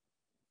think.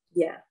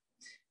 Yeah.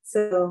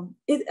 So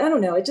I don't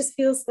know, it just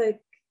feels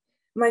like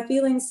my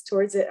feelings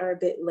towards it are a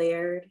bit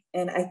layered.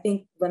 And I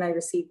think when I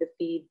received the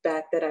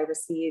feedback that I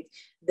received,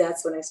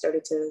 that's when I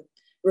started to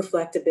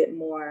reflect a bit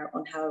more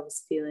on how I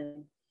was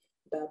feeling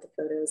about the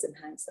photos in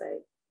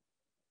hindsight.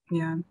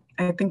 Yeah,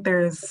 I think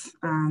there's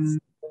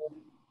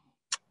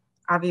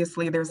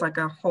obviously there's like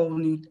a whole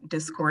new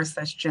discourse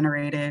that's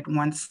generated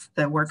once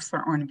the works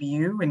are on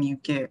view and you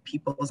get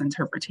people's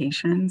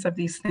interpretations of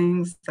these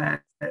things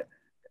that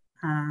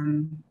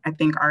I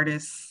think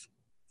artists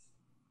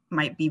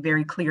might be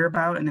very clear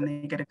about, and then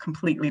they get a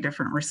completely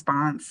different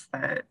response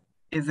that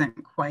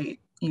isn't quite,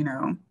 you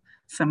know,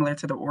 similar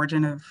to the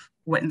origin of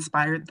what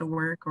inspired the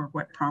work or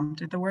what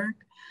prompted the work.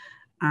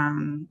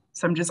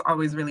 So I'm just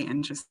always really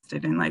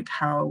interested in like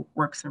how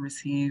works are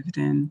received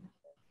and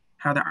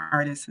how the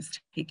artist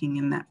is taking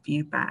in that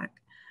feedback.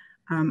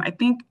 I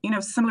think, you know,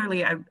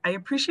 similarly, I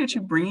appreciate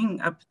you bringing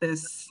up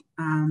this,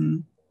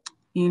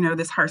 you know,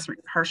 this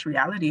harsh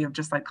reality of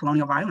just like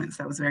colonial violence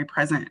that was very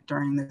present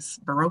during this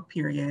Baroque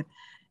period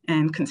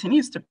and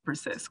continues to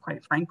persist,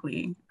 quite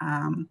frankly,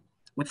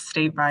 with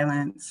state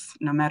violence,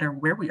 no matter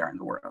where we are in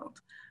the world,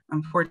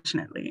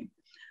 unfortunately.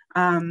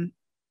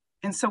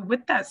 And so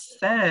with that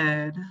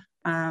said,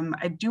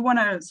 I do want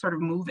to sort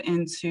of move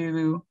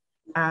into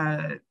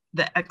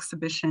the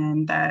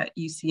exhibition that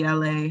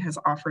UCLA has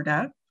offered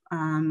up.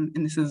 And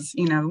this is,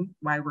 you know,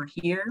 why we're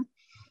here,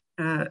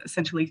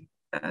 essentially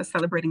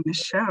celebrating this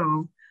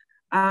show.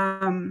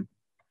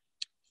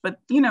 But,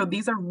 you know,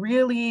 these are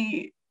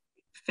really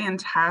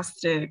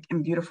fantastic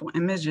and beautiful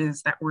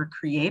images that were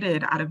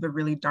created out of a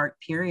really dark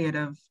period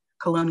of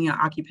colonial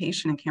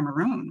occupation in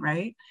Cameroon,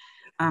 right?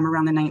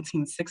 Around the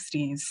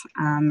 1960s.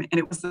 And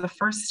it was the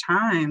first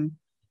time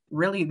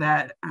really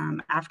that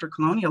after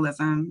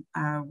colonialism,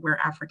 where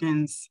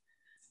Africans,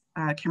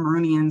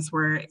 Cameroonians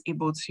were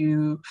able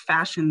to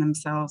fashion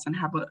themselves and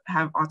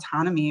have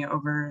autonomy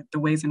over the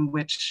ways in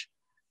which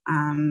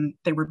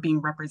they were being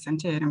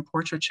represented in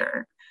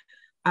portraiture.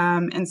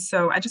 And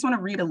so I just want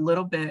to read a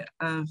little bit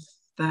of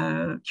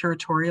the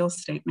curatorial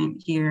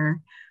statement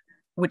here,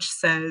 which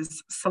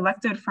says,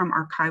 selected from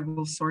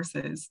archival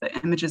sources, the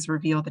images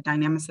reveal the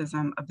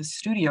dynamicism of the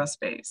studio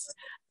space,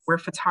 where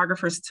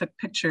photographers took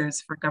pictures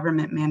for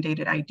government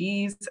mandated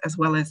IDs, as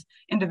well as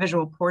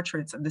individual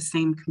portraits of the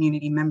same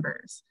community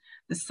members.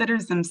 The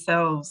sitters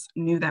themselves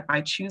knew that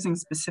by choosing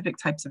specific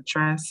types of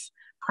dress,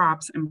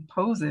 props, and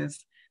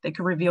poses, they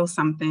could reveal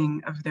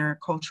something of their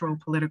cultural,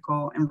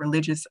 political, and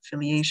religious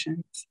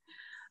affiliations.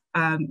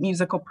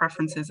 Musical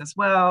preferences as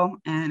well,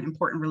 and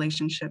important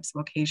relationships,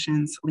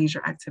 locations,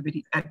 leisure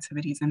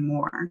activities, and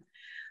more.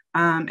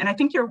 And I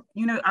think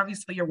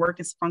obviously your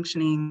work is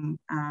functioning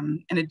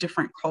in a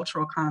different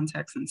cultural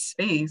context and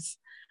space,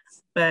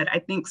 but I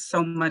think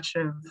so much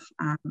of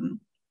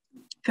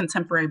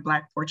contemporary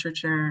Black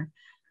portraiture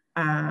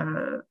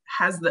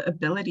has the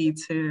ability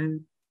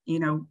to, you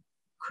know,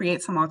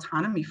 create some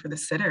autonomy for the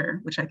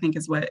sitter, which I think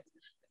is what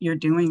you're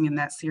doing in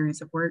that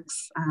series of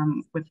works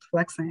with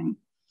Flexing.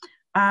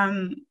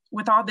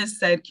 With all this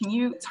said, can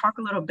you talk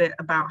a little bit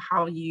about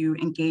how you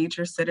engage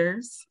your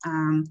sitters?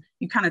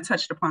 You kind of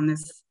touched upon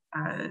this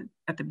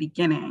at the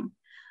beginning,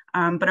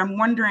 but I'm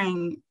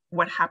wondering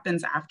what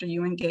happens after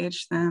you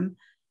engage them.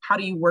 How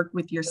do you work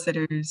with your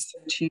sitters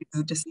to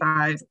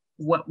decide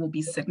what will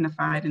be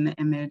signified in the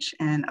image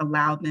and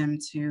allow them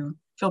to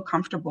feel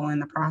comfortable in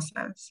the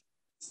process?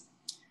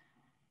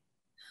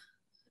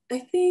 I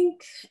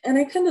think, and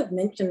I kind of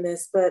mentioned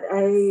this, but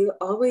I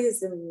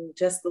always am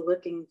just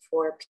looking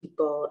for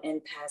people in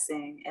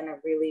passing in a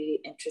really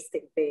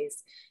interesting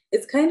phase.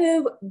 It's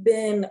kind of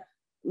been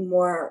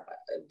more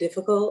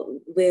difficult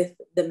with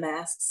the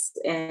masks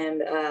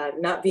and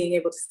not being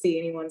able to see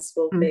anyone's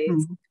full face.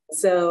 Mm-hmm.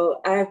 So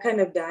I've kind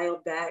of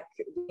dialed back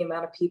the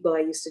amount of people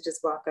I used to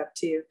just walk up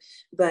to.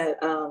 But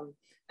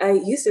I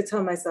used to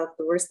tell myself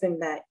the worst thing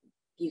that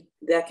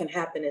that can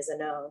happen is a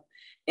no.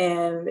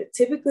 And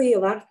typically a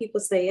lot of people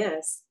say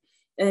yes.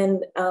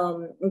 And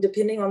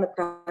depending on the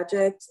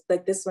project,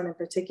 like this one in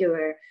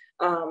particular,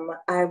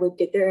 I would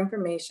get their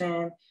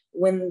information.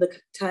 When the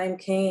time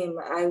came,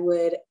 I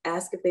would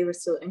ask if they were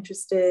still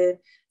interested,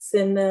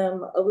 send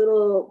them a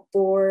little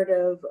board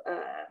of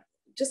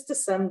just a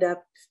summed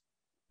up,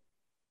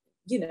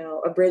 you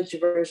know, abridged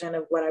version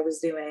of what I was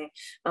doing,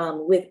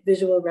 with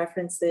visual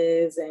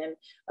references and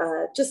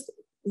just,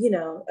 you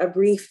know, a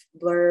brief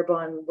blurb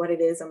on what it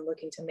is I'm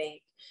looking to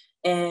make.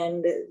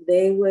 And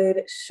they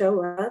would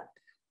show up.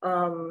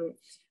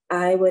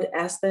 I would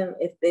ask them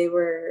if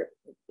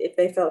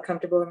they felt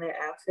comfortable in their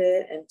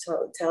outfit, and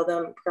tell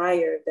them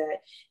prior that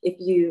if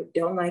you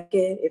don't like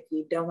it, if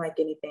you don't like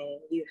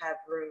anything, you have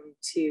room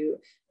to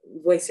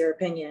voice your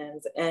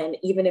opinions. And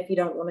even if you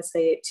don't want to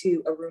say it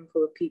to a room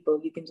full of people,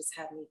 you can just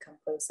have me come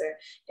closer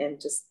and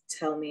just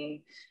tell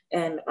me.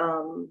 And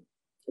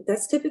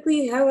that's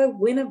typically how I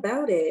went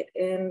about it.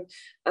 And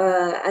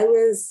I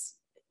was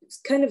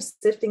kind of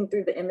sifting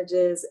through the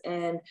images,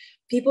 and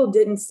people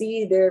didn't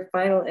see their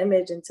final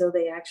image until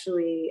they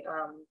actually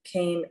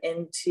came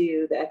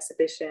into the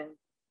exhibition.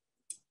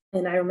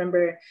 And I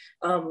remember,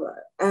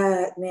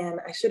 man,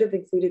 I should have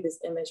included this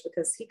image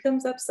because he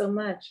comes up so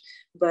much,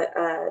 but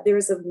there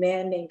was a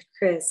man named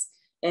Chris,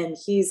 and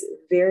he's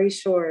very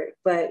short,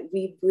 but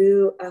we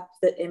blew up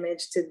the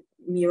image to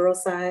mural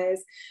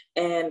size.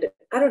 And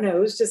I don't know,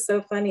 it was just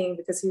so funny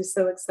because he was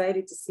so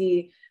excited to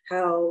see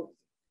how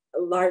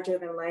larger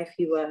than life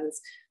he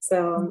was.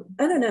 So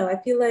I don't know, I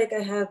feel like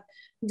I have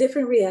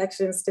different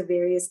reactions to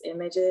various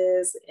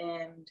images.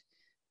 And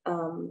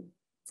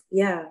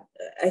yeah,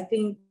 I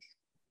think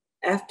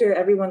after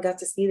everyone got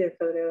to see their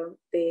photo,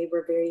 they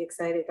were very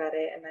excited about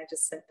it, and I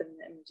just sent them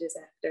the images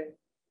after.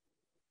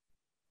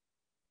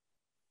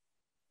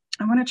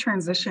 I want to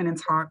transition and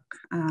talk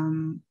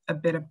a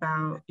bit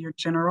about your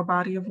general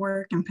body of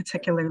work, and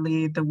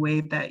particularly the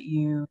way that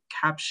you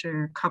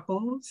capture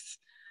couples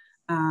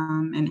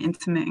and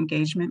intimate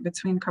engagement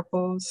between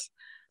couples.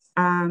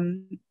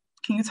 Can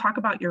you talk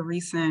about your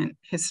recent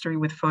history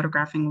with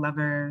photographing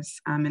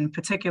lovers, and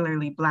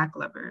particularly Black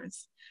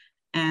lovers,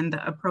 and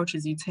the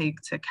approaches you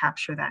take to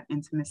capture that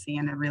intimacy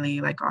in a really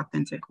like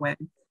authentic way?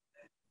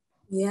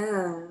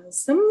 Yeah,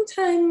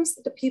 sometimes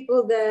the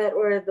people that,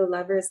 or the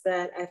lovers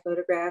that I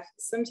photograph,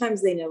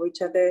 sometimes they know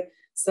each other,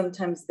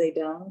 sometimes they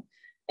don't.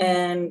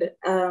 And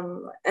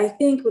I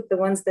think with the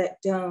ones that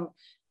don't,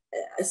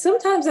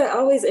 sometimes I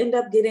always end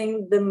up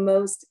getting the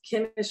most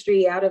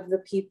chemistry out of the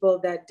people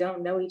that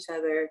don't know each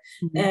other.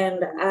 Mm-hmm.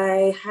 And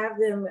I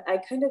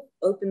kind of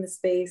open the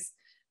space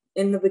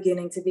in the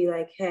beginning to be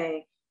like,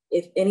 hey,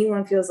 if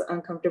anyone feels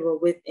uncomfortable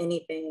with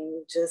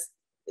anything, just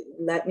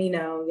let me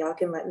know. Y'all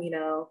can let me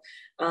know.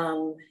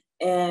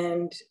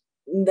 And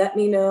let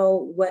me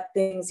know what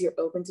things you're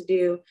open to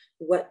do,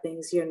 what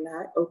things you're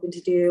not open to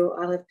do.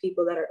 I'll have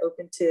people that are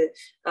open to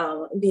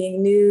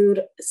being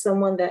nude,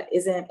 someone that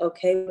isn't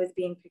okay with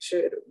being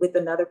pictured with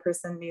another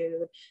person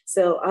nude.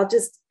 So I'll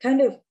just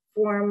kind of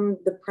form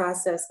the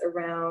process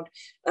around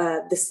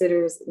the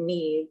sitter's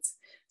needs.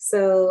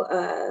 So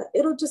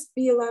it'll just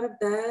be a lot of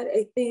that.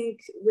 I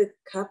think with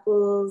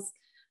couples,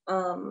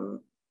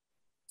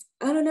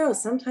 I don't know,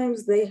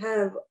 sometimes they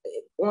have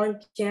on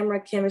camera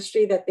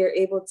chemistry that they're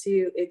able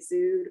to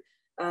exude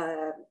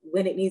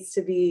when it needs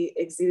to be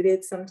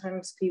exuded.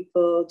 Sometimes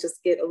people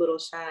just get a little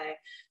shy.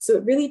 So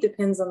it really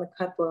depends on the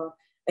couple.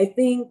 I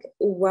think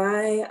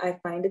why I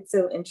find it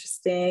so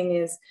interesting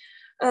is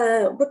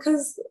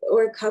because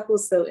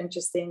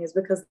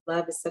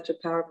love is such a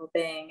powerful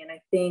thing. And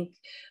I think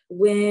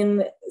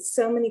when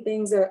so many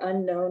things are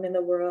unknown in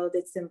the world,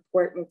 it's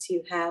important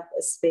to have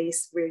a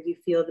space where you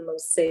feel the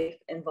most safe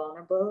and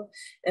vulnerable.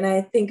 And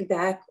I think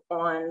back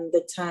on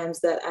the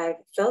times that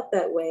I've felt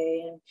that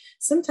way. And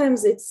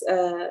sometimes it's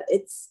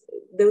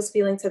those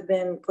feelings have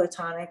been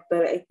platonic,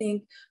 but I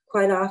think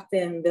quite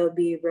often they'll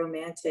be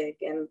romantic.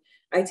 And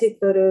I take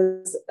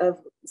photos of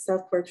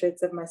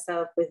self-portraits of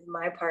myself with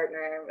my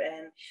partner,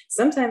 and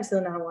sometimes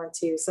he'll not want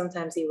to,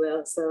 sometimes he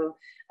will. So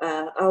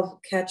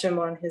I'll catch him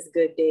on his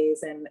good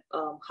days and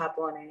hop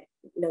on it,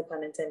 no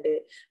pun intended.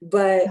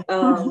 But,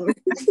 but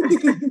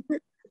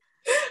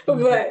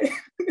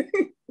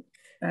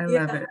I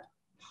love it.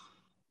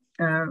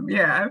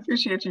 Yeah, I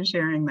appreciate you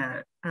sharing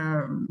that.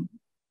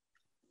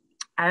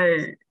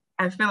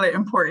 I feel it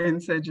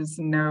important to just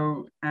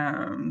know,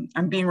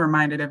 I'm being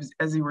reminded of,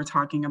 as you were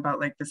talking about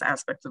like this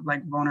aspect of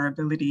like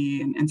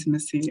vulnerability and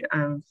intimacy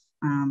of,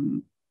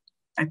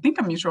 I think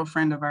a mutual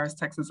friend of ours,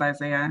 Texas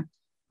Isaiah,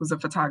 who's a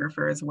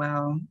photographer as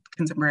well,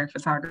 contemporary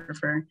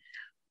photographer.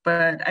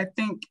 But I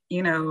think,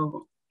 you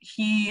know,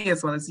 he,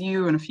 as well as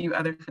you and a few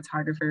other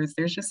photographers,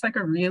 there's just like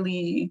a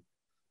really,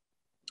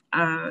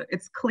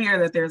 it's clear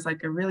that there's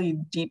like a really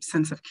deep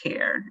sense of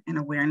care and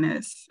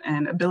awareness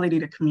and ability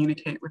to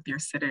communicate with your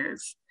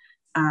sitters.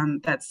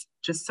 That's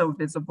just so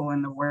visible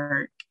in the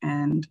work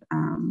and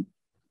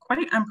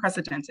quite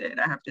unprecedented,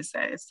 I have to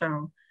say.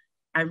 So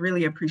I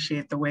really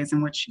appreciate the ways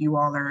in which you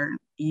all are,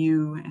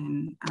 you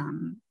and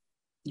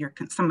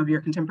some of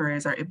your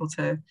contemporaries are able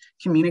to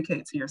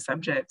communicate to your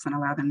subjects and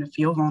allow them to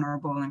feel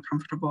vulnerable and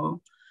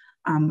comfortable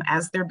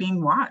as they're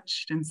being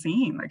watched and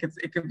seen. Like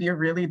it could be a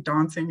really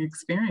daunting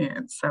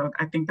experience. So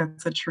I think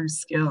that's a true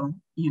skill,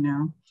 you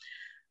know.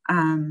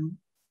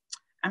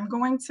 I'm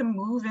going to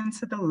move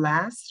into the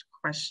last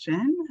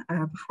question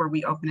before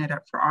we open it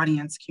up for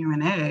audience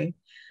Q&A.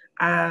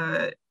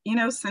 You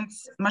know,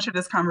 since much of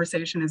this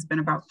conversation has been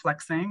about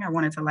flexing, I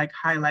wanted to like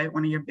highlight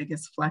one of your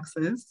biggest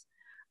flexes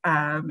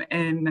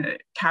in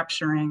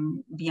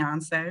capturing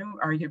Beyonce,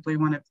 arguably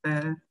one of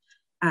the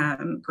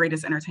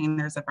greatest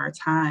entertainers of our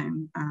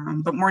time,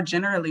 but more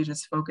generally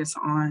just focus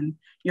on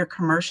your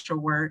commercial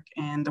work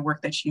and the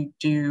work that you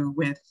do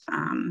with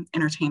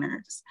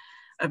entertainers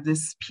of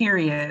this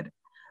period.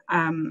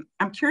 I'm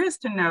curious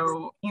to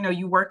know, you know,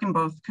 you work in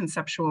both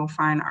conceptual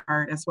fine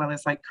art as well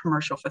as like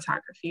commercial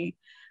photography.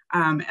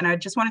 And I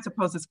just wanted to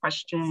pose this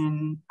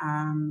question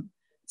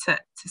to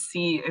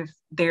see if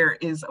there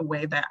is a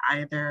way that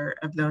either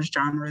of those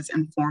genres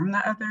inform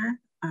the other,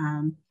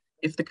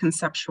 if the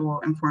conceptual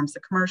informs the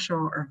commercial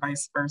or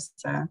vice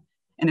versa.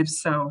 And if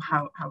so,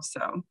 how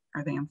so?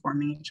 Are they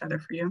informing each other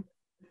for you?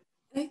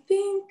 I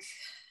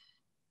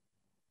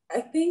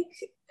think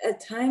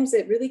at times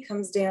it really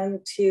comes down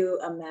to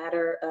a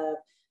matter of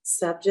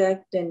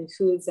subject and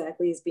who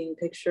exactly is being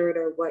pictured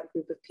or what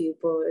group of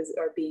people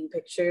are being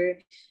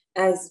pictured,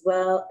 as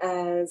well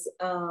as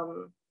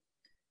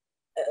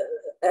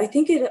I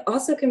think it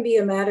also can be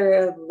a matter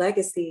of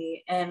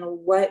legacy and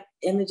what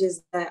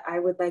images that I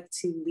would like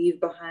to leave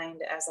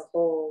behind as a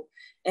whole.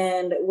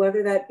 And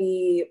whether that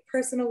be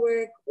personal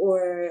work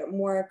or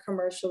more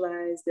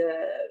commercialized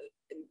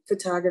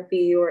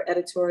photography or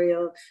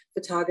editorial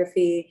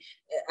photography,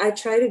 I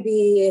try to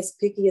be as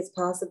picky as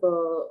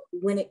possible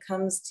when it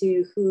comes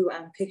to who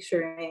I'm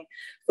picturing.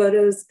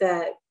 Photos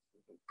that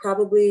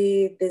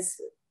probably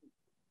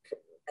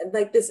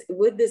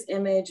would this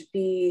image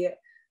be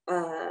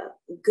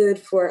good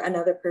for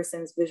another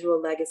person's visual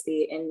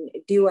legacy, and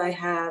do I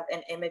have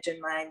an image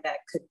in mind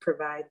that could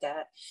provide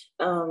that?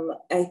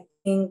 I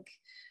think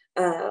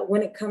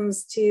when it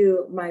comes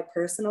to my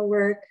personal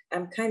work,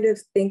 I'm kind of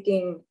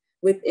thinking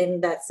within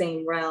that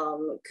same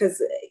realm,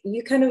 because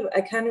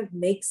I kind of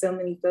make so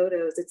many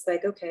photos. It's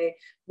like, okay,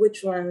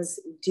 which ones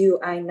do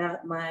I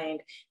not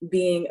mind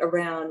being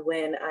around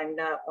when I'm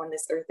not on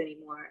this earth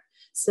anymore?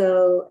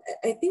 So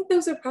I think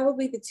those are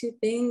probably the two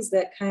things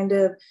that kind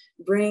of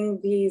bring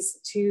these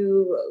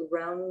two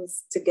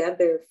realms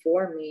together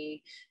for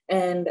me.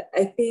 And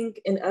I think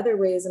in other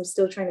ways, I'm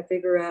still trying to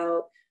figure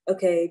out,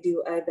 okay,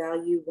 do I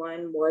value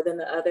one more than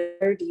the other?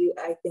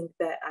 I think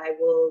that I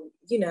will,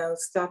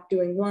 stop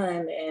doing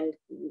one and,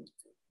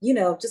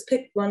 just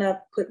pick one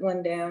up, put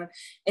one down,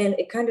 and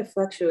it kind of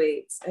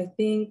fluctuates. I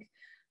think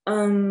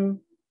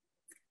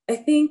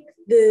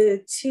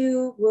the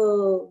two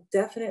will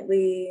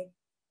definitely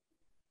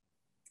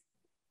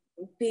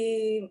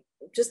be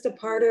just a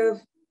part of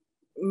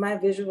my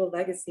visual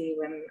legacy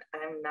when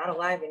I'm not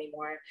alive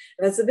anymore.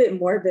 That's a bit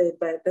morbid,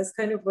 but that's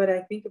kind of what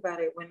I think about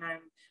it when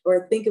I'm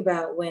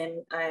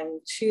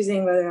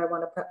choosing whether I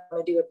want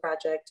to do a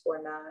project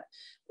or not,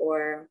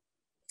 or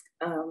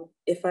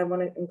if I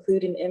want to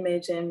include an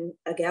image in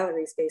a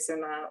gallery space or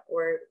not,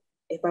 or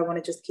if I want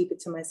to just keep it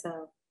to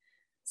myself.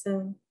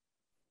 So.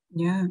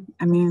 Yeah,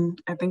 I mean,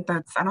 I don't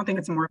think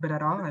it's morbid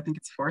at all. I think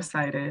it's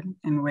foresighted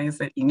in ways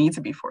that you need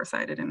to be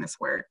foresighted in this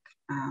work.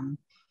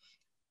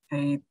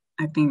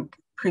 I think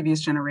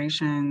previous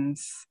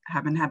generations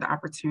haven't had the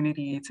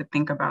opportunity to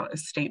think about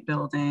estate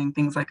building,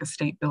 things like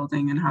estate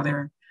building, and how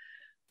their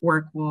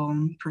work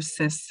will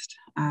persist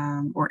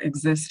or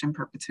exist in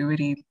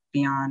perpetuity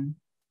beyond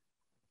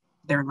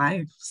their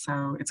life.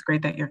 So it's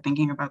great that you're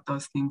thinking about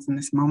those things in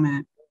this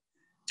moment.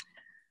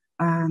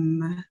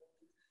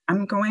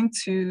 I'm going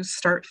to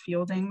start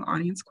fielding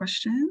audience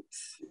questions.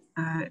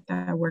 If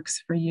that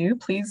works for you,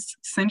 please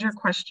send your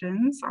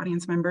questions,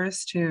 audience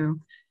members, to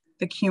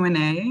the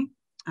Q&A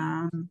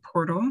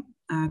portal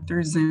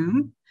through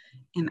Zoom,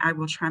 and I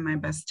will try my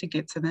best to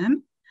get to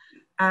them.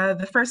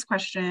 The first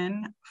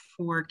question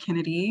for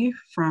Kennedi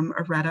from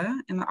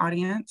Aretta in the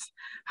audience: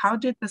 how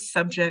did the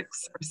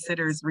subjects or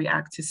sitters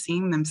react to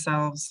seeing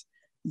themselves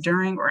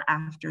during or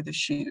after the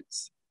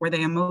shoots? Were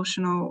they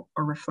emotional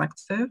or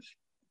reflective?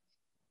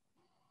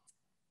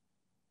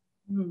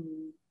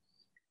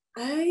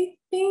 I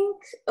think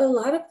a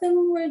lot of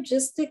them were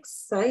just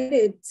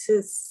excited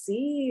to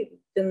see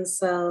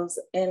themselves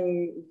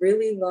in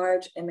really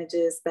large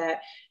images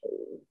that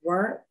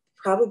weren't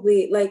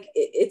probably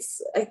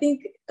I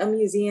think a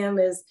museum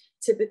is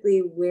typically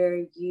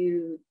where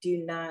you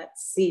do not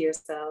see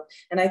yourself.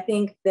 And I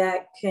think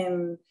that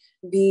can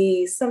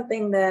be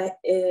something that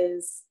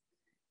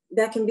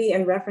can be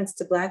in reference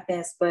to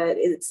Blackness, but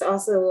it's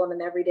also on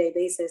an everyday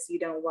basis. You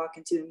don't walk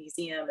into a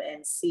museum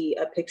and see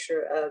a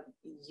picture of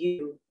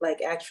you,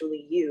 like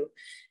actually you.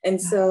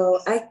 And so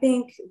I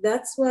think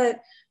that's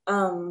what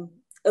a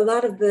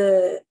lot of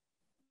the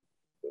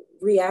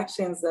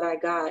reactions that I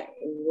got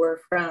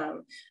were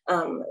from.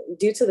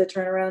 Due to the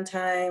turnaround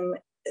time,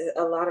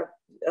 a lot of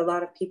a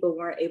lot of people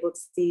weren't able to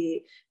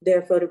see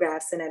their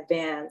photographs in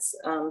advance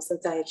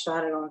since I had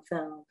shot it on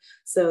film.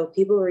 So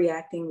people were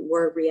reacting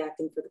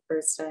for the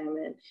first time,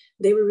 and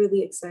they were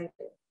really excited.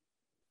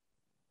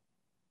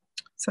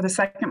 So the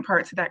second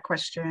part to that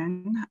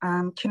question,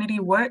 Kennedi,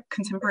 what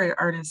contemporary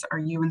artists are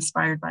you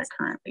inspired by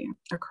currently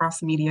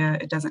across media?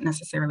 It doesn't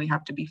necessarily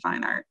have to be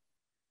fine art.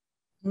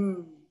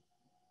 Oh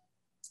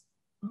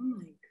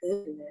my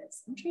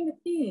goodness, I'm trying to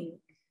think.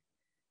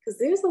 Because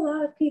there's a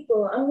lot of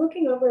people. I'm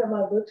looking over at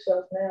my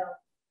bookshelf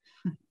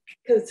now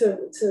because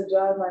to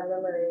jog my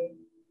memory.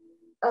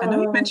 I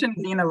know you mentioned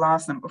Nina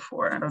Lawson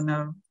before. I don't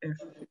know if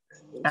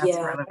that's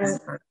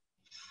relevant.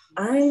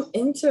 I'm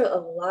into a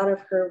lot of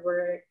her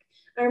work.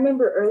 I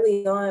remember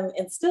early on,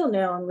 and still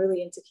now, I'm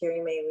really into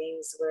Carrie Mae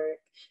Weem's work.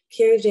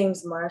 Kerry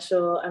James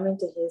Marshall, I'm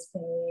into his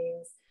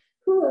paintings.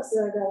 Who else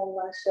did I got on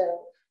my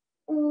shelf?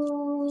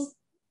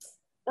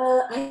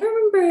 I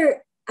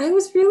remember I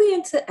was really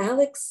into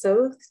Alex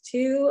Soth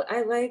too.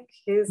 I like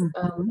his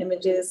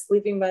images.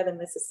 Sleeping by the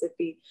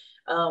Mississippi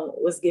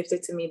was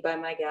gifted to me by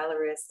my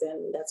gallerist,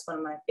 and that's one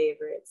of my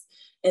favorites.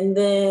 And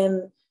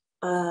then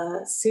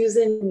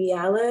Susan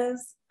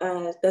Miales,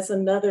 that's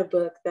another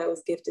book that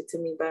was gifted to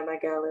me by my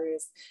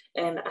gallerist,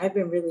 and I've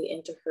been really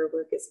into her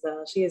work as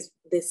well. She has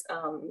this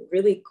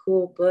really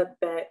cool book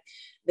that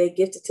they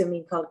gifted to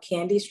me called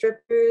Candy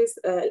Strippers.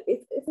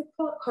 It's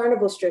called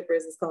Carnival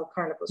Strippers. It's called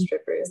Carnival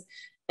Strippers.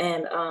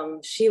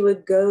 And she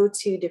would go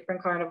to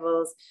different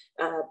carnivals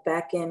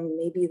back in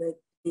maybe like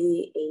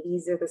the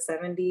 80s or the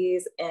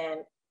 70s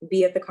and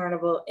be at the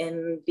carnival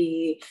in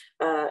the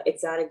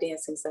exotic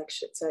dancing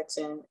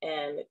section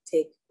and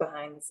take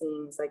behind the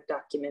scenes like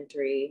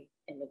documentary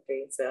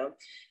imagery. So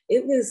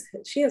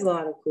she has a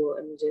lot of cool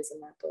images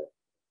in that book.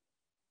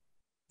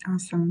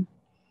 Awesome.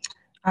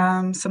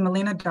 So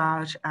Melina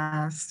Dodge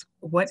asks,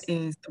 what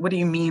do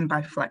you mean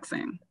by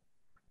flexing?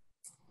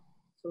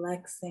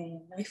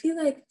 Flexing. I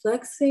feel like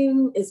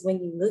flexing is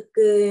when you look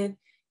good,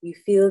 you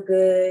feel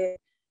good,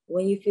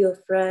 when you feel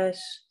fresh,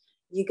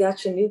 you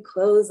got your new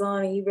clothes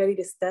on and you ready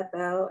to step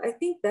out. I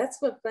think that's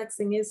what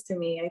flexing is to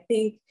me. I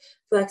think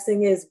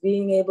flexing is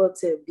being able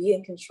to be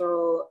in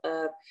control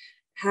of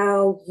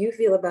how you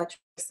feel about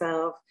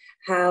yourself,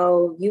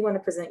 how you want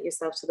to present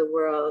yourself to the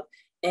world,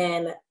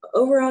 and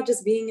overall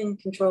just being in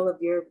control of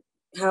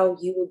how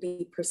you will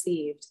be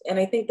perceived. And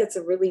I think that's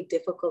a really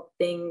difficult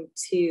thing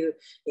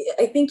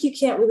I think you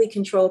can't really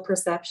control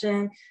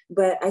perception,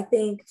 but I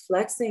think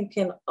flexing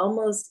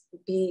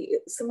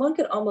someone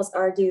could almost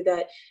argue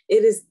that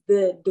it is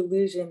the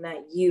delusion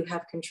that you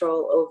have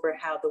control over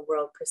how the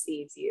world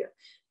perceives you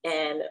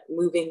and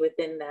moving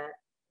within that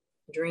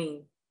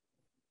dream.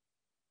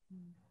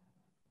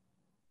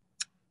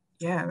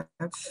 Yeah,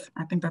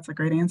 I think that's a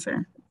great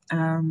answer.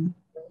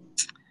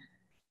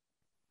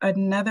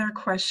 Another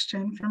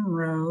question from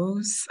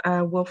Rose.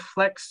 Will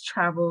Flex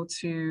travel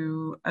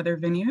to other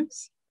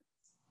venues?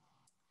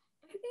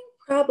 I think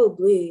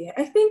probably.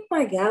 I think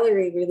my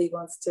gallery really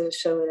wants to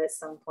show it at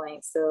some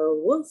point, so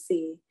we'll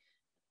see.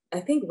 I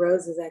think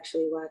Rose is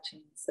actually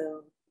watching,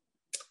 so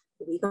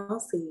we gonna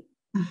see.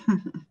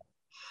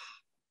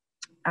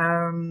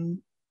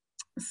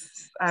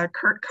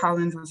 Kurt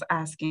Collins is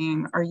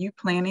asking, are you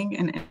planning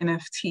an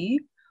NFT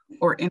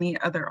or any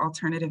other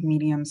alternative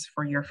mediums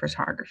for your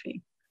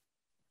photography?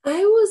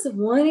 I was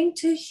wanting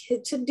to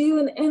do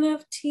an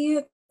NFT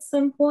at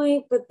some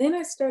point, but then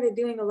I started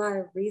doing a lot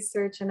of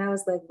research and I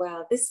was like,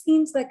 wow, this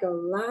seems like a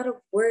lot of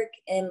work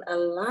and a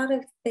lot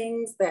of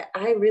things that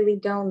I really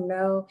don't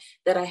know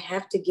that I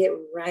have to get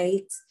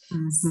right.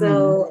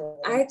 So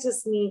I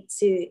just need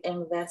to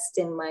invest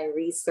in my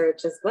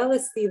research as well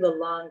as see the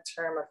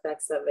long-term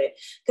effects of it.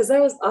 Because I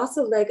was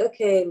also like,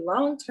 okay,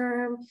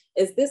 long-term,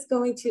 is this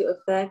going to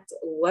affect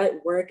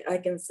what work I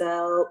can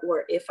sell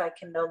or if I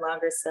can no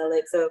longer sell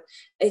it? So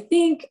I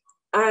think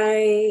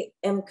I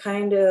am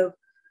kind of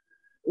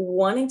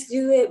wanting to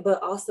do it,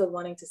 but also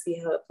wanting to see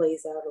how it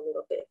plays out a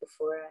little bit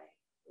before I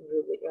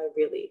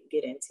really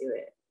get into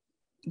it.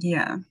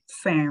 Yeah,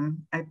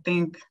 same. I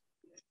think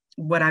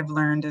what I've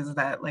learned is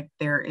that like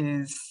there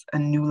is a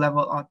new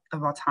level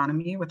of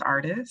autonomy with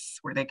artists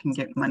where they can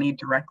get money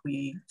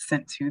directly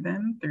sent to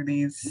them through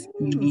these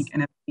unique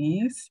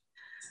NFTs.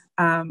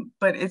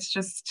 But it's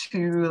just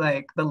too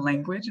like the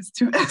language is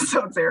too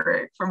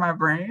esoteric for my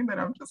brain that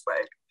I'm just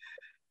like,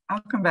 I'll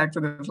come back to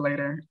this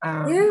later.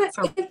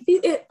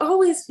 It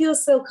always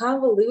feels so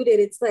convoluted.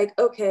 It's like,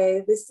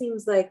 okay, this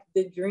seems like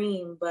the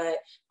dream, but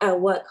at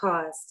what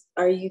cost?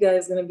 Are you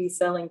guys going to be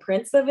selling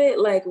prints of it?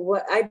 Like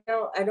what? I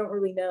don't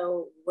really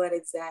know what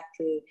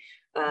exactly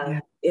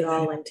it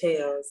all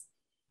entails.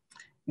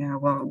 Yeah,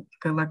 well,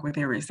 good luck with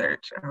your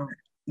research.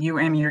 You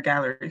and your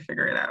gallery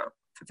figure it out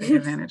to take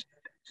advantage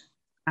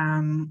of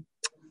it.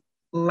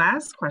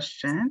 Last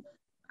question.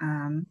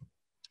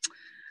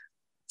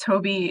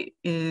 Toby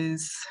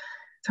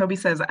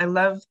says, I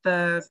love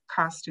the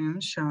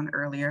costumes shown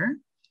earlier.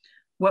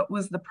 What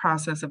was the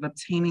process of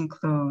obtaining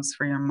clothes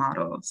for your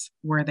models?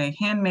 Were they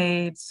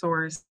handmade,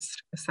 sourced,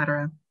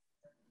 etc.?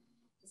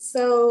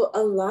 So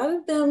a lot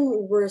of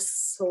them were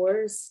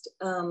sourced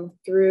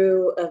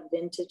through a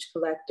vintage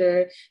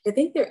collector. I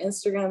think their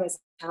Instagram is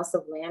House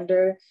of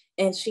Lander,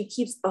 and she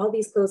keeps all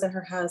these clothes in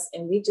her house,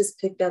 and we just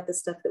picked out the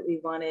stuff that we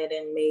wanted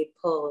and made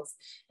pulls.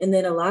 And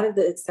then a lot of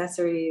the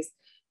accessories,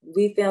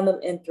 we found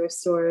them in thrift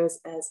stores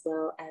as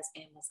well as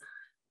Amazon.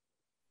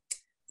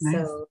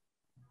 Nice. So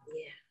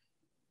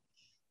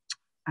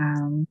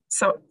yeah.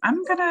 So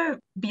I'm gonna,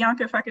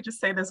 Bianca, if I could just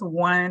say this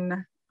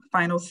one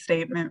final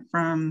statement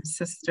from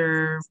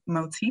Sister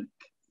Motique,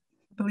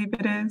 I believe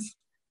it is.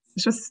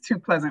 It's just too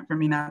pleasant for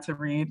me not to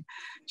read.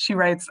 She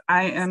writes,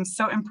 I am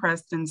so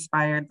impressed and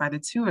inspired by the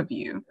two of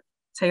you.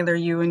 Taylor,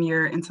 you and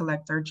your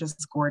intellect are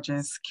just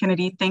gorgeous.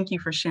 Kennedi, thank you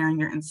for sharing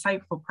your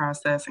insightful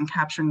process and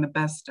capturing the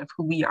best of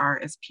who we are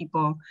as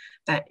people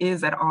that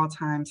is at all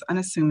times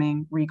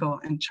unassuming, regal,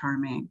 and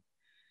charming.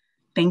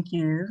 Thank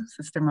you,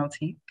 Sister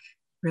Motique.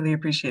 Really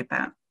appreciate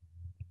that.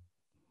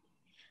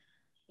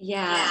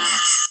 Yeah.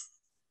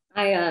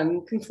 I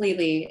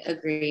completely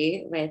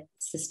agree with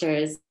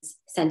Sister's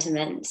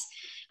sentiment.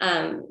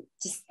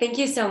 Just thank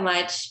you so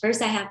much.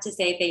 First, I have to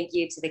say thank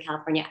you to the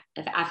California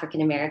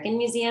African American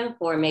Museum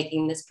for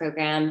making this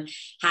program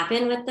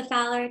happen with the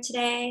Fowler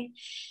today.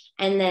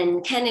 And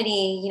then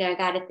Kennedi, I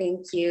got to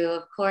thank you,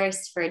 of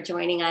course, for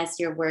joining us.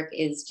 Your work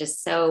is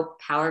just so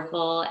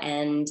powerful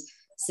and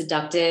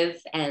seductive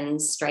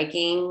and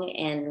striking.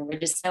 And we're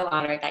just so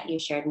honored that you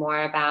shared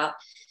more about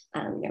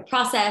your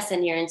process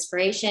and your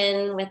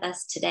inspiration with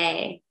us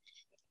today.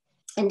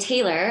 And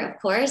Taylor,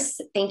 of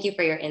course, thank you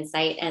for your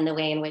insight and the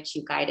way in which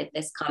you guided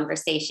this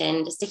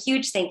conversation. Just a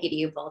huge thank you to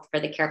you both for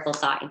the careful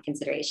thought and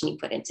consideration you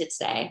put into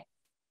today.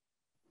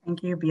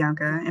 Thank you,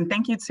 Bianca. And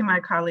thank you to my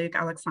colleague,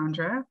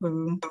 Alexandra,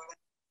 who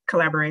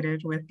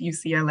collaborated with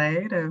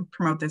UCLA to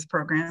promote this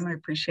program. I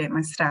appreciate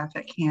my staff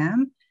at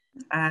CAM.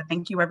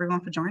 Thank you, everyone,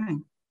 for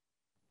joining.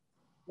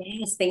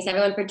 Yes, thanks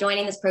everyone for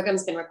joining. This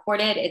program's been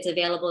recorded. It's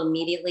available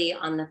immediately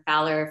on the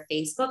Fowler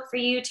Facebook for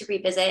you to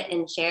revisit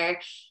and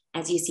share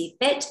as you see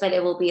fit, but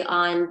it will be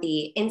on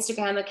the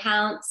Instagram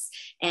accounts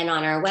and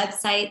on our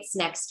websites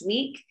next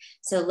week.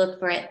 So look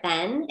for it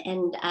then.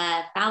 And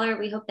Fowler,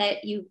 we hope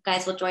that you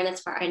guys will join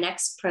us for our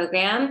next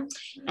program,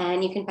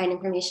 and you can find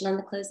information on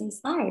the closing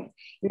slide.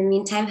 In the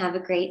meantime, have a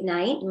great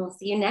night, and we'll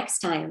see you next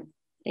time.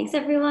 Thanks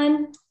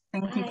everyone.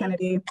 Thank you,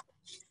 Kennedi.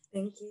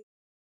 Thank you.